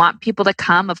Joy. We want people to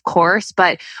come, of course,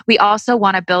 but we also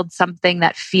want to build something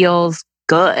that feels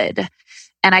good.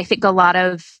 And I think a lot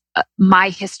of my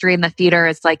history in the theater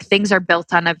is like things are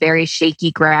built on a very shaky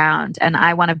ground, and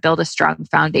I want to build a strong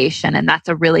foundation. And that's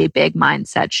a really big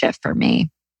mindset shift for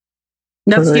me.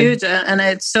 That's huge. And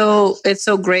it's so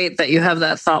great that you have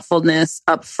that thoughtfulness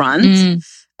up front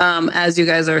as you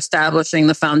guys are establishing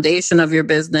the foundation of your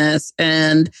business.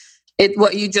 And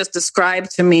what you just described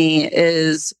to me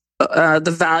is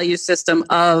the value system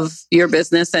of your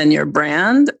business and your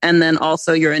brand, and then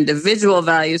also your individual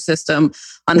value system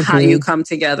on how you come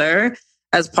together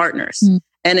as partners.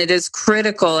 And it is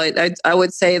critical. I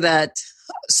would say that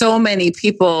so many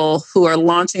people who are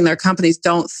launching their companies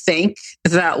don't think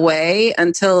that way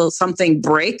until something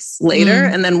breaks later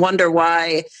and then wonder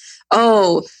why,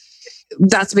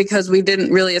 that's because we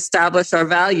didn't really establish our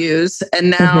values. And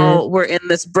now we're in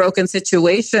this broken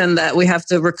situation that we have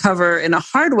to recover in a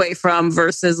hard way from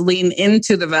versus lean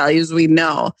into the values we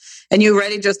know. And you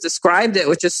already just described it,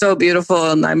 which is so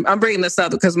beautiful. And I'm bringing this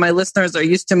up because my listeners are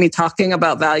used to me talking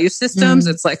about value systems.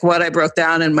 It's like what I broke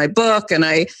down in my book. And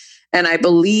I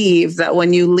believe that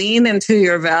when you lean into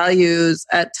your values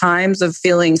at times of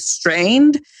feeling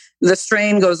strained, the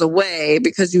strain goes away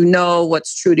because you know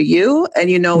what's true to you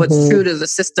and you know what's true to the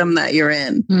system that you're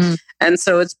in. And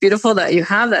so it's beautiful that you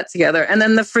have that together. And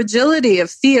then the fragility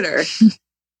of theater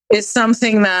is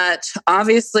something that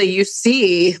obviously you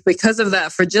see because of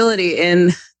that fragility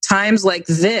in times like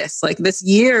this. Like this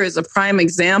year is a prime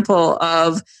example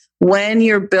of when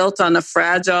you're built on a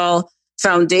fragile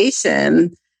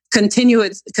foundation,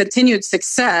 continued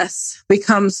success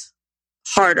becomes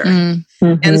harder.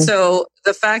 And so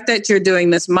the fact that you're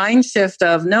doing this mind shift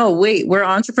of, no, wait, we're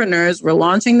entrepreneurs, we're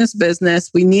launching this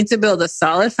business. We need to build a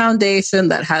solid foundation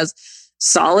that has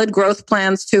solid growth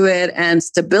plans to it and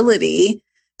stability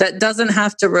that doesn't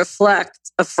have to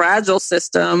reflect a fragile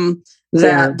system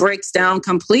that breaks down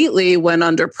completely when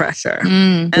under pressure.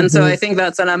 And so I think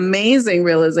that's an amazing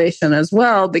realization as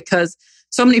well, because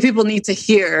so many people need to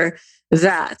hear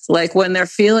that, like when they're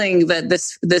feeling that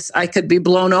this I could be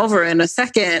blown over in a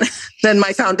second, then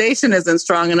my foundation isn't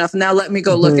strong enough. Now let me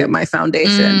go look at my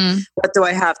foundation. What do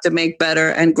I have to make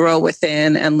better and grow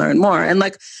within and learn more? And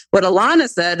like what Alana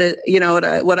said,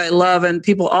 what I love and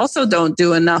people also don't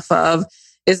do enough of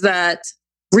is that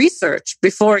research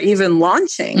before even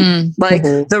launching.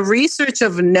 The research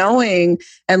of knowing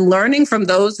and learning from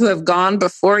those who have gone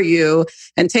before you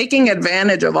and taking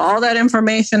advantage of all that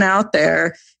information out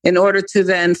there in order to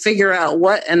then figure out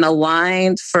what an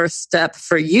aligned first step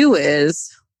for you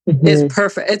is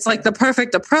perfect. It's like the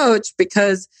perfect approach,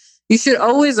 because you should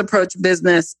always approach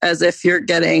business as if you're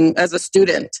getting as a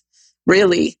student,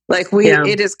 really. Like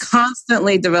it is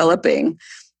constantly developing.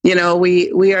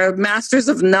 We are masters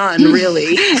of none,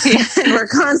 really. And we're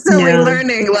constantly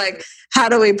learning, like, how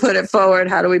do we put it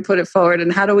forward? How do we put it forward?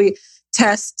 And how do we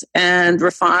test and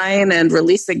refine and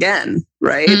release again?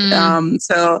 Right.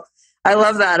 So I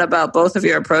love that about both of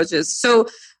your approaches. So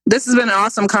this has been an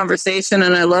awesome conversation,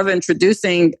 and I love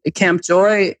introducing Camp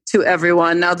Joy to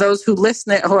everyone. Now, those who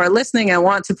are listening and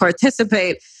want to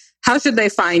participate, how should they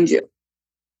find you?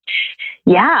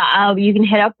 Yeah, you can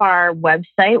hit up our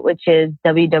website, which is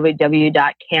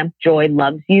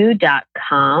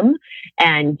www.campjoylovesyou.com.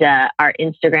 And our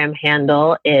Instagram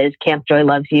handle is Camp Joy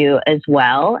Loves You as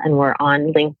well. And we're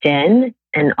on LinkedIn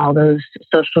and all those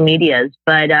social medias.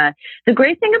 But the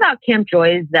great thing about Camp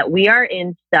Joy is that we are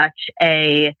in such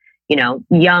a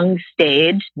young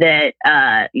stage that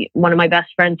one of my best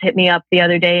friends hit me up the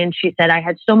other day and she said, I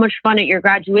had so much fun at your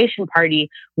graduation party.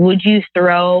 Would you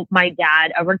throw my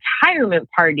dad a retirement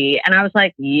party? And I was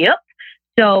like, yep.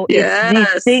 So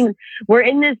it's these things. We're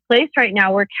in this place right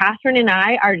now where Catherine and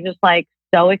I are just like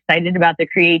so excited about the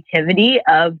creativity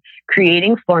of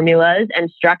creating formulas and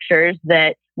structures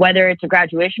that whether it's a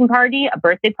graduation party, a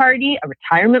birthday party, a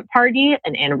retirement party,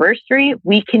 an anniversary,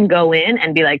 we can go in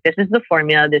and be like, this is the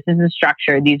formula, this is the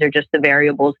structure, these are just the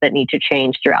variables that need to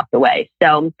change throughout the way.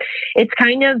 So it's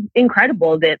kind of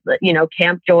incredible that,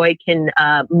 Camp Joy can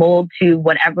mold to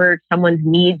whatever someone's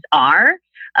needs are.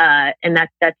 And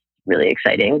that's really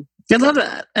exciting. I love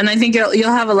that. And I think you'll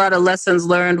have a lot of lessons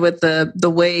learned with the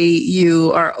way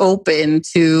you are open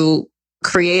to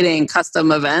creating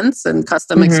custom events and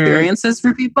custom experiences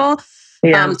for people.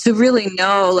 To really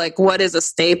know like what is a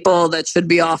staple that should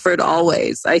be offered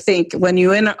always. I think when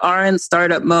you are in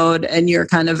startup mode and you're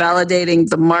kind of validating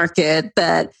the market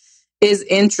that is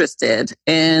interested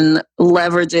in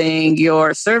leveraging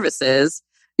your services,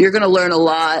 you're going to learn a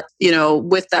lot,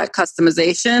 with that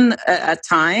customization at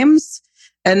times.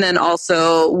 And then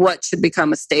also what should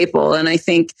become a staple. And I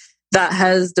think that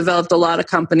has developed a lot of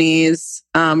companies'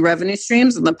 revenue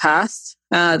streams in the past.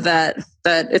 That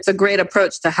it's a great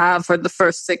approach to have for the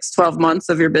first 6-12 months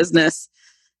of your business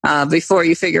before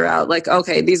you figure out like,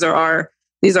 okay, these are our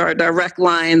direct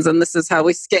lines and this is how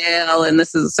we scale. And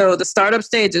so the startup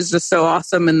stage is just so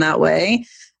awesome in that way.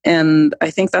 And I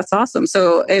think that's awesome.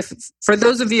 So if for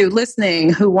those of you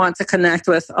listening who want to connect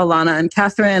with Alana and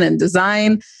Catherine and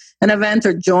design an event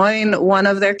or join one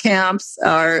of their camps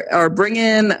or bring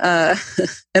in a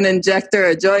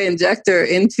joy injector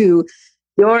into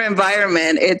your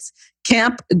environment, it's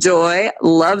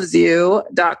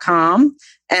campjoylovesyou.com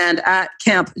and at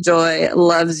Camp Joy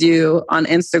Loves You on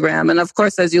Instagram. And of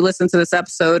course, as you listen to this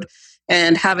episode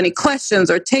and have any questions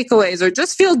or takeaways or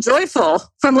just feel joyful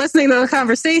from listening to the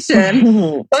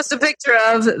conversation, post a picture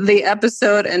of the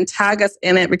episode and tag us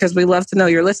in it because we love to know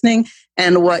you're listening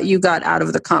and what you got out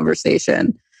of the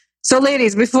conversation. So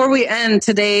ladies, before we end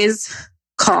today's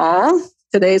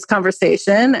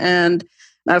conversation, and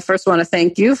I first want to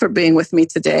thank you for being with me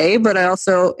today, but I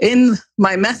also, in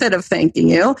my method of thanking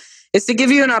you, is to give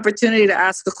you an opportunity to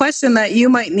ask a question that you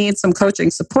might need some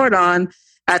coaching support on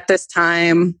at this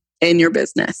time in your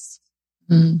business.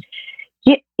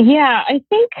 Yeah, I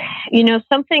think,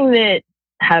 something that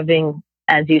having,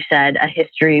 as you said, a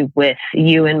history with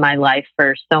you in my life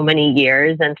for so many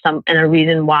years and a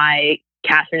reason why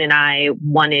Catherine and I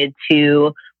wanted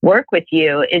to work with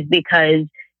you is because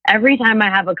every time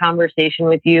I have a conversation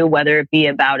with you, whether it be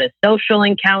about a social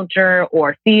encounter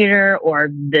or theater or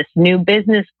this new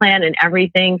business plan and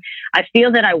everything, I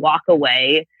feel that I walk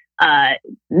away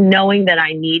knowing that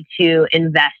I need to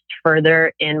invest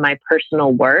further in my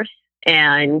personal worth.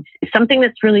 And something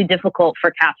that's really difficult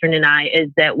for Catherine and I is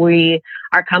that we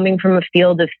are coming from a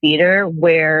field of theater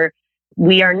where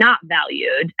we are not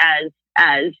valued as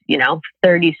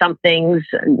 30 somethings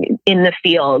in the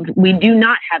field. We do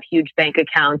not have huge bank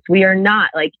accounts. We are not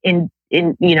like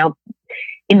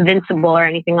invincible or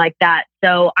anything like that.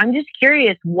 So I'm just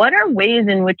curious, what are ways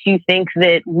in which you think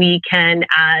that we can,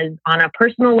 as on a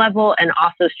personal level and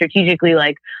also strategically,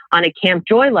 like on a Camp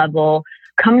Joy level,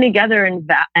 come together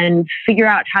and figure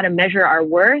out how to measure our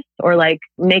worth or like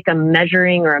make a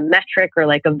measuring or a metric or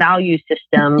like a value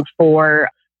system for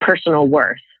personal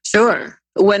worth? Sure.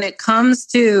 When it comes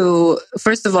to,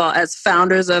 first of all, as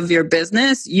founders of your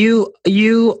business, you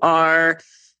are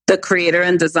the creator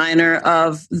and designer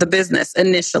of the business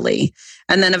initially.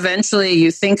 And then eventually you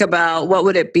think about what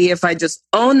would it be if I just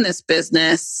own this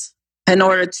business in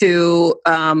order to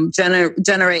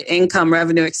generate income,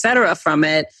 revenue, et cetera from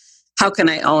it. How can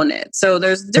I own it? So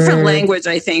there's different language,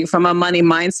 I think, from a money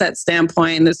mindset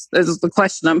standpoint. This is the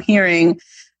question I'm hearing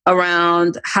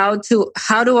around how do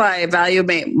I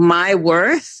evaluate my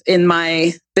worth in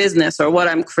my business or what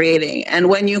I'm creating? And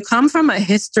when you come from a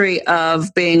history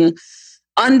of being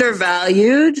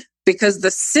undervalued because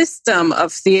the system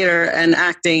of theater and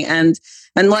acting, and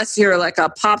unless you're like a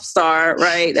pop star,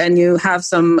 right, and you have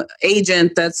some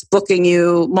agent that's booking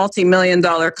you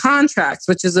multi-million-dollar contracts,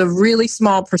 which is a really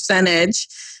small percentage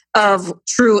of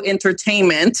true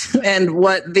entertainment and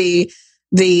what the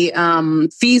the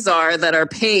fees are that are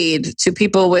paid to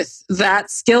people with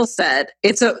that skill set,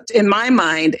 it's in my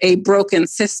mind, a broken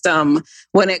system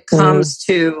when it comes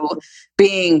to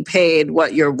being paid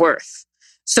what you're worth.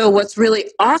 So what's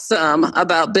really awesome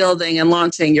about building and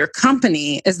launching your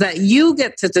company is that you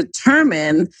get to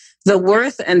determine the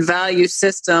worth and value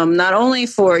system, not only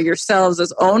for yourselves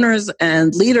as owners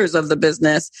and leaders of the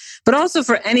business, but also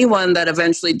for anyone that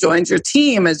eventually joins your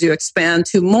team as you expand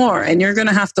to more. And you're going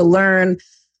to have to learn,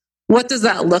 what does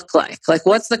that look like? Like,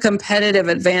 what's the competitive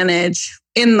advantage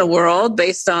in the world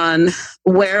based on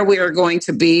where we are going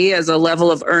to be as a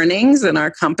level of earnings in our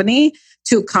company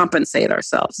to compensate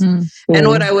ourselves? And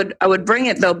what I would bring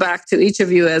it though back to each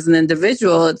of you as an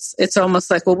individual, it's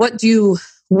almost like, well, what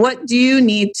do you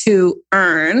need to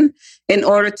earn in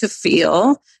order to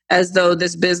feel as though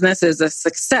this business is a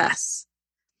success?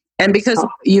 And because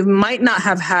you might not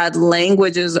have had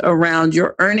languages around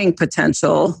your earning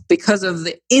potential because of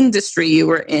the industry you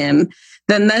were in,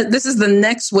 then this is the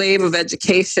next wave of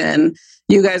education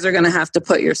you guys are going to have to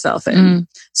put yourself in.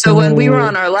 So when we were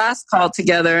on our last call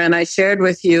together and I shared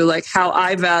with you like how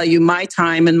I value my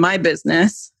time in my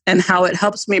business and how it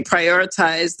helps me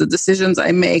prioritize the decisions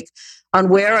I make on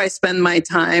where I spend my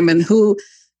time and who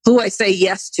I say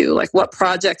yes to, like what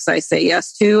projects I say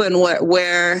yes to and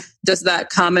where does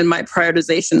that come in my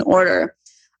prioritization order.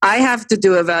 I have to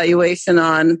do evaluation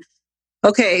on,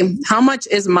 okay, how much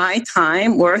is my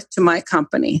time worth to my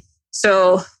company?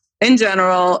 So in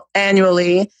general,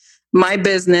 annually, my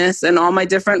business and all my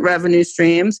different revenue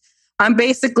streams, I'm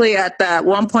basically at that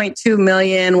 1.2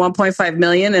 million, 1.5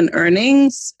 million in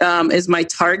earnings is my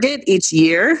target each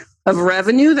year of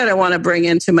revenue that I want to bring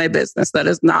into my business. That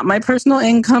is not my personal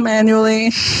income annually.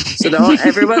 So don't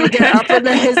everybody get up in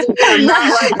the hizzy. I'm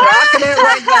not like rocking it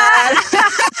like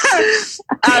that.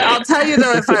 I'll tell you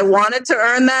though, if I wanted to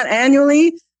earn that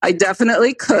annually, I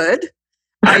definitely could.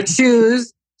 I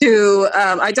choose to,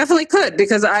 I definitely could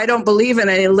because I don't believe in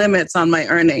any limits on my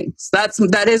earnings.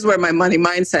 That is where my money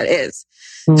mindset is.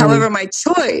 However, my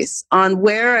choice on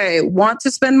where I want to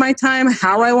spend my time,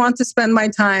 how I want to spend my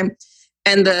time,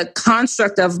 and the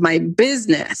construct of my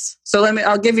business. So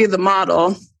I'll give you the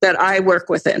model that I work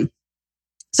within.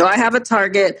 So I have a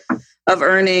target of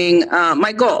earning,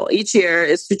 my goal each year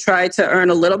is to try to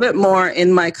earn a little bit more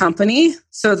in my company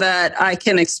so that I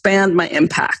can expand my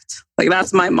impact. Like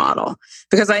that's my model.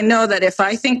 Because I know that if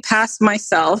I think past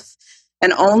myself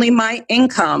and only my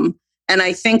income, and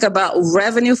I think about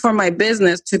revenue for my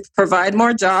business to provide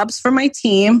more jobs for my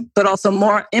team, but also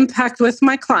more impact with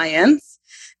my clients,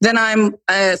 then I'm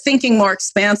thinking more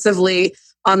expansively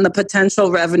on the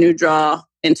potential revenue draw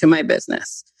into my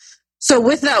business. So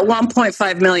with that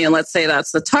 1.5 million, let's say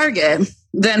that's the target,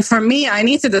 then for me, I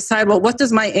need to decide, well, what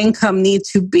does my income need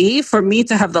to be for me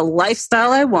to have the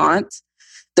lifestyle I want,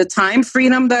 the time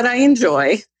freedom that I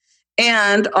enjoy,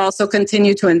 and also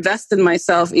continue to invest in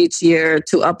myself each year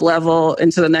to up level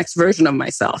into the next version of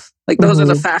myself. Like those are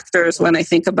the factors when I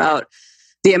think about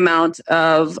the amount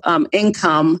of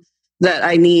income that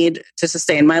I need to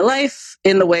sustain my life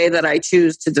in the way that I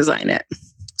choose to design it.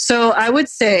 So I would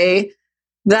say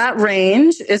that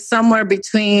range is somewhere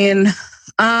between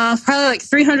probably like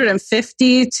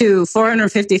 350 to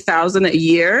 450,000 a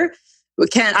year.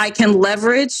 I can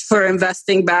leverage for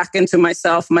investing back into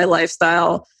myself, my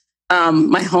lifestyle,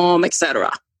 my home,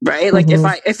 etc. Right? Like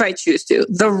if I choose to.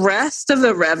 The rest of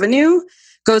the revenue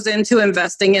goes into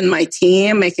investing in my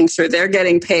team, making sure they're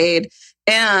getting paid,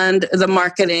 and the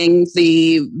marketing,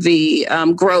 the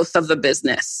growth of the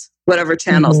business, whatever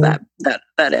channels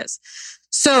that is.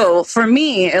 So for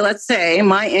me, let's say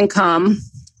my income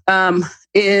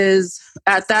is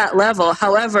at that level.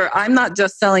 However, I'm not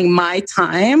just selling my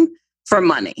time for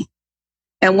money.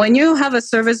 And when you have a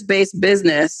service-based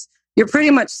business, you're pretty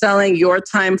much selling your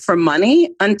time for money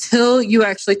until you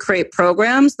actually create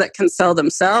programs that can sell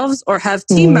themselves or have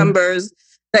team members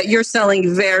that you're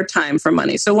selling their time for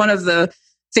money. So one of the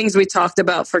things we talked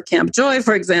about for Camp Joy,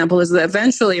 for example, is that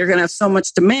eventually you're going to have so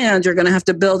much demand, you're going to have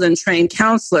to build and train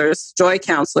counselors, joy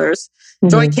counselors,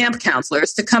 joy camp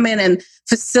counselors to come in and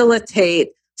facilitate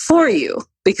for you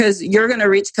because you're going to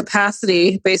reach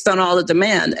capacity based on all the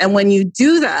demand. And when you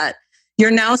do that,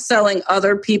 you're now selling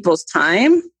other people's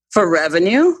time for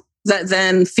revenue that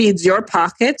then feeds your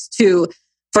pockets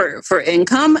for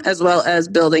income, as well as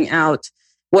building out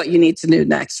what you need to do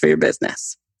next for your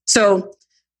business. So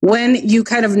when you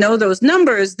kind of know those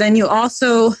numbers, then you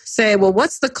also say, well,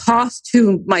 what's the cost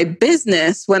to my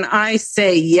business when I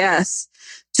say yes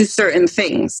to certain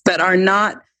things that are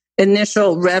not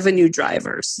initial revenue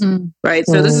drivers, right?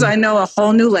 So this is, I know, a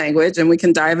whole new language, and we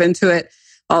can dive into it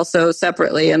also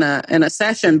separately in a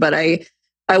session. But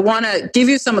I want to give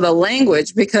you some of the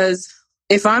language, because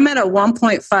if I'm at a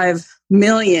 1.5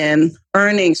 million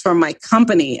earnings from my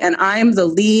company and I'm the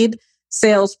lead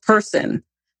salesperson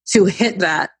to hit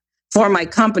that for my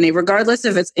company, regardless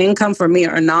if it's income for me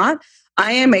or not,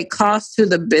 I am a cost to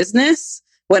the business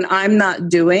when I'm not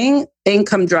doing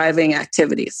income driving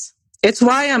activities. It's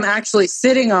why I'm actually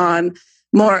sitting on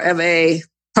more of a,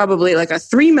 probably like a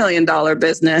 $3 million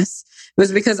business,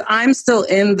 was because I'm still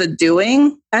in the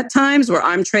doing at times where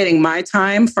I'm trading my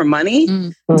time for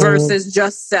money versus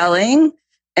just selling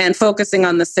and focusing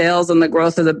on the sales and the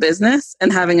growth of the business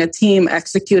and having a team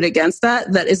execute against that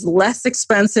is less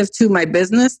expensive to my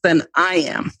business than I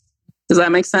am. Does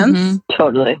that make sense? Mm-hmm.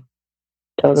 Totally.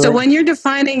 So when you're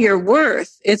defining your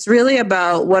worth, it's really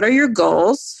about what are your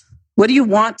goals? What do you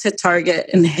want to target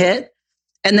and hit?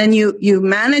 And then you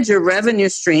manage your revenue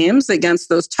streams against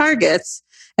those targets.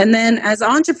 And then as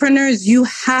entrepreneurs, you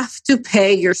have to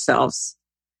pay yourselves.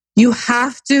 You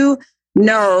have to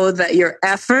know that your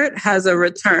effort has a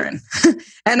return.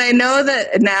 And I know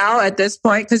that now at this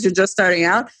point, because you're just starting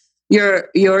out,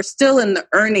 you're still in the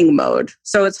earning mode.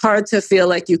 So it's hard to feel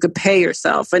like you could pay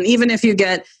yourself. And even if you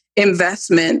get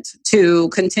investment to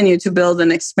continue to build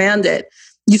and expand it,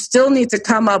 you still need to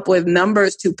come up with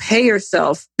numbers to pay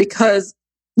yourself, because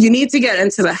you need to get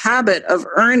into the habit of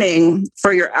earning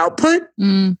for your output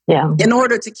in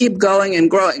order to keep going and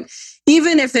growing.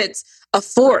 Even if it's a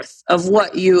fourth of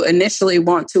what you initially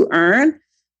want to earn,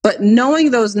 but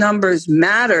knowing those numbers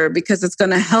matter because it's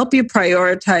going to help you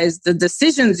prioritize the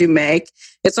decisions you make.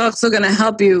 It's also going to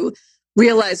help you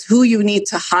realize who you need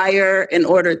to hire in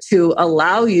order to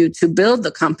allow you to build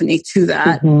the company to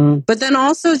that. Mm-hmm. But then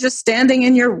also just standing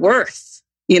in your worth.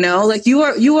 You know, like you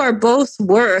are both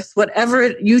worth whatever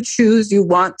you choose you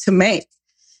want to make.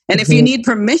 And if you need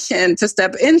permission to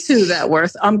step into that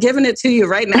worth, I'm giving it to you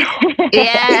right now.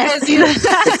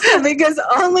 Because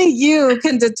only you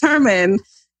can determine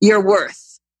your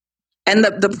worth. And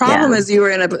the problem is you were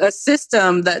in a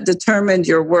system that determined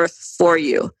your worth for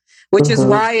you, which is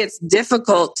why it's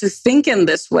difficult to think in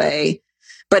this way.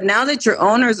 But now that you're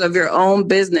owners of your own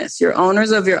business, you're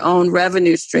owners of your own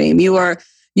revenue stream, you are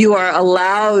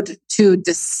allowed to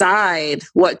decide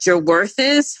what your worth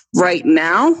is right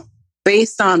now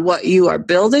based on what you are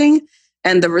building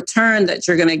and the return that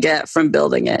you're going to get from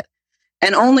building it.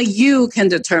 And only you can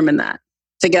determine that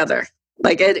together.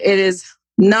 Like it is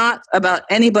not about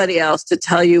anybody else to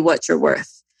tell you what you're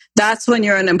worth. That's when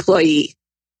you're an employee.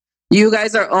 You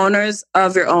guys are owners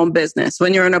of your own business.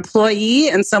 When you're an employee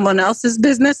in someone else's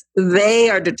business, they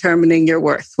are determining your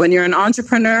worth. When you're an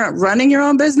entrepreneur running your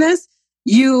own business,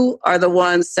 you are the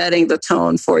one setting the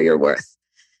tone for your worth.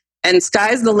 And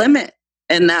sky's the limit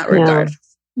in that regard.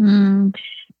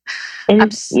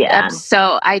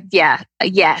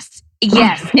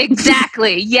 Yes,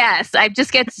 exactly. Yes. I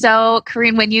just get so,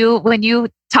 Corinne, when you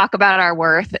talk about our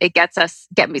worth, it gets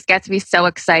me so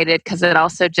excited, because it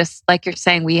also, just like you're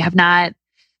saying, the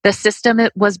system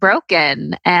was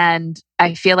broken, and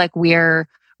I feel like we're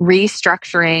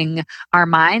restructuring our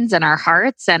minds and our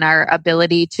hearts and our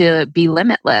ability to be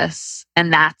limitless.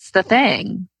 And that's the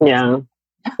thing. Yeah.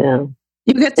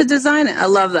 You get to design it. I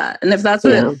love that. And if that's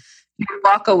what you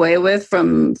walk away with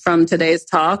from today's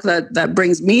talk, that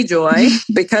brings me joy,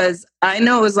 because I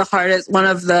know it was the hardest.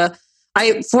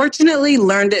 I fortunately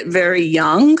learned it very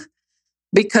young,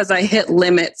 because I hit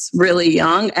limits really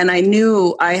young, and I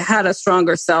knew I had a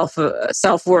stronger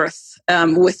self-worth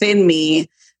within me,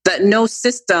 that no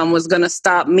system was going to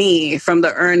stop me from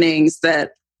the earnings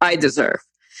that I deserve.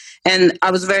 And I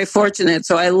was very fortunate.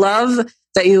 So I love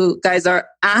that you guys are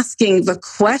asking the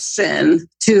question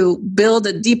to build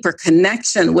a deeper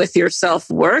connection with your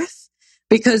self-worth,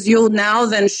 because you'll now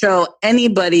then show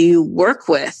anybody you work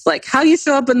with, like how you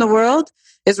show up in the world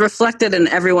is reflected in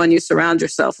everyone you surround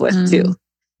yourself with too.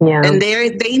 Yeah. And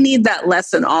they need that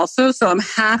lesson also. So I'm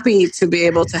happy to be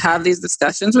able to have these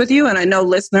discussions with you. And I know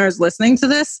listeners listening to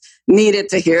this needed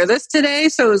to hear this today.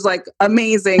 So it was like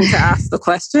amazing to ask the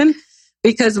question,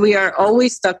 because we are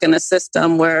always stuck in a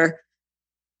system where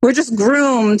we're just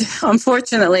groomed,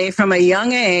 unfortunately, from a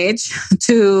young age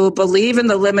to believe in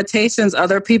the limitations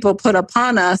other people put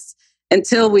upon us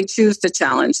until we choose to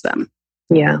challenge them.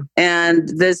 Yeah. And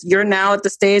you're now at the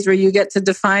stage where you get to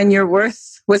define your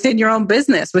worth within your own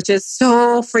business, which is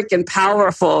so freaking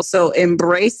powerful. So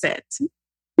embrace it.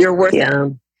 You're worth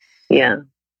it. Yeah.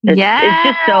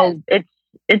 It's just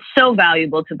it's so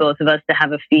valuable to both of us to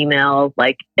have a female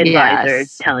advisor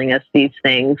telling us these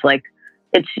things.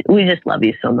 We just love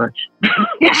you so much.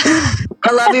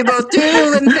 I love you both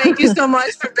too. And thank you so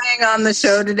much for being on the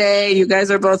show today. You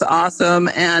guys are both awesome.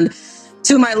 And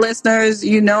To my listeners,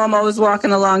 you know I'm always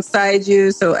walking alongside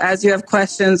you. So as you have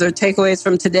questions or takeaways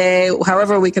from today,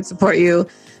 however we can support you,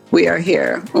 we are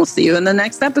here. We'll see you in the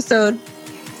next episode.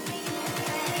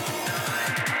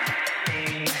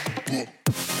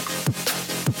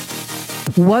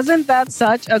 Wasn't that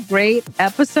such a great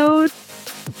episode?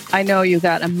 I know you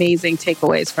got amazing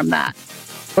takeaways from that.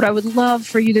 What I would love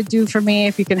for you to do for me,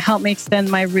 if you can help me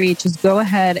extend my reach, is go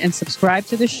ahead and subscribe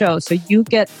to the show so you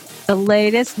get the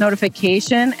latest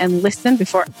notification and listen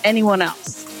before anyone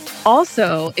else.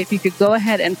 Also, if you could go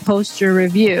ahead and post your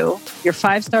review, your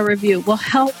 5-star review will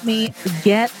help me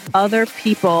get other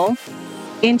people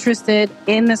interested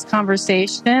in this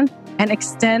conversation and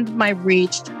extend my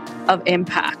reach of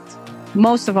impact.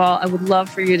 Most of all, I would love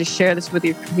for you to share this with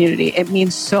your community. It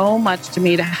means so much to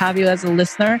me to have you as a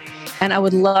listener, and I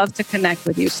would love to connect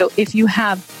with you. So if you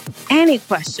have any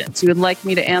questions you would like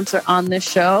me to answer on this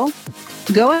show,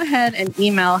 go ahead and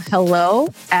email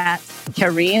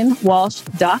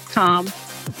hello@KareenWalsh.com,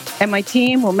 and my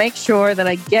team will make sure that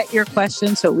I get your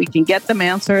questions so we can get them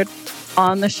answered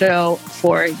on the show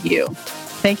for you.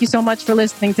 Thank you so much for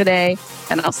listening today,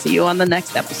 and I'll see you on the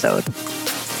next episode.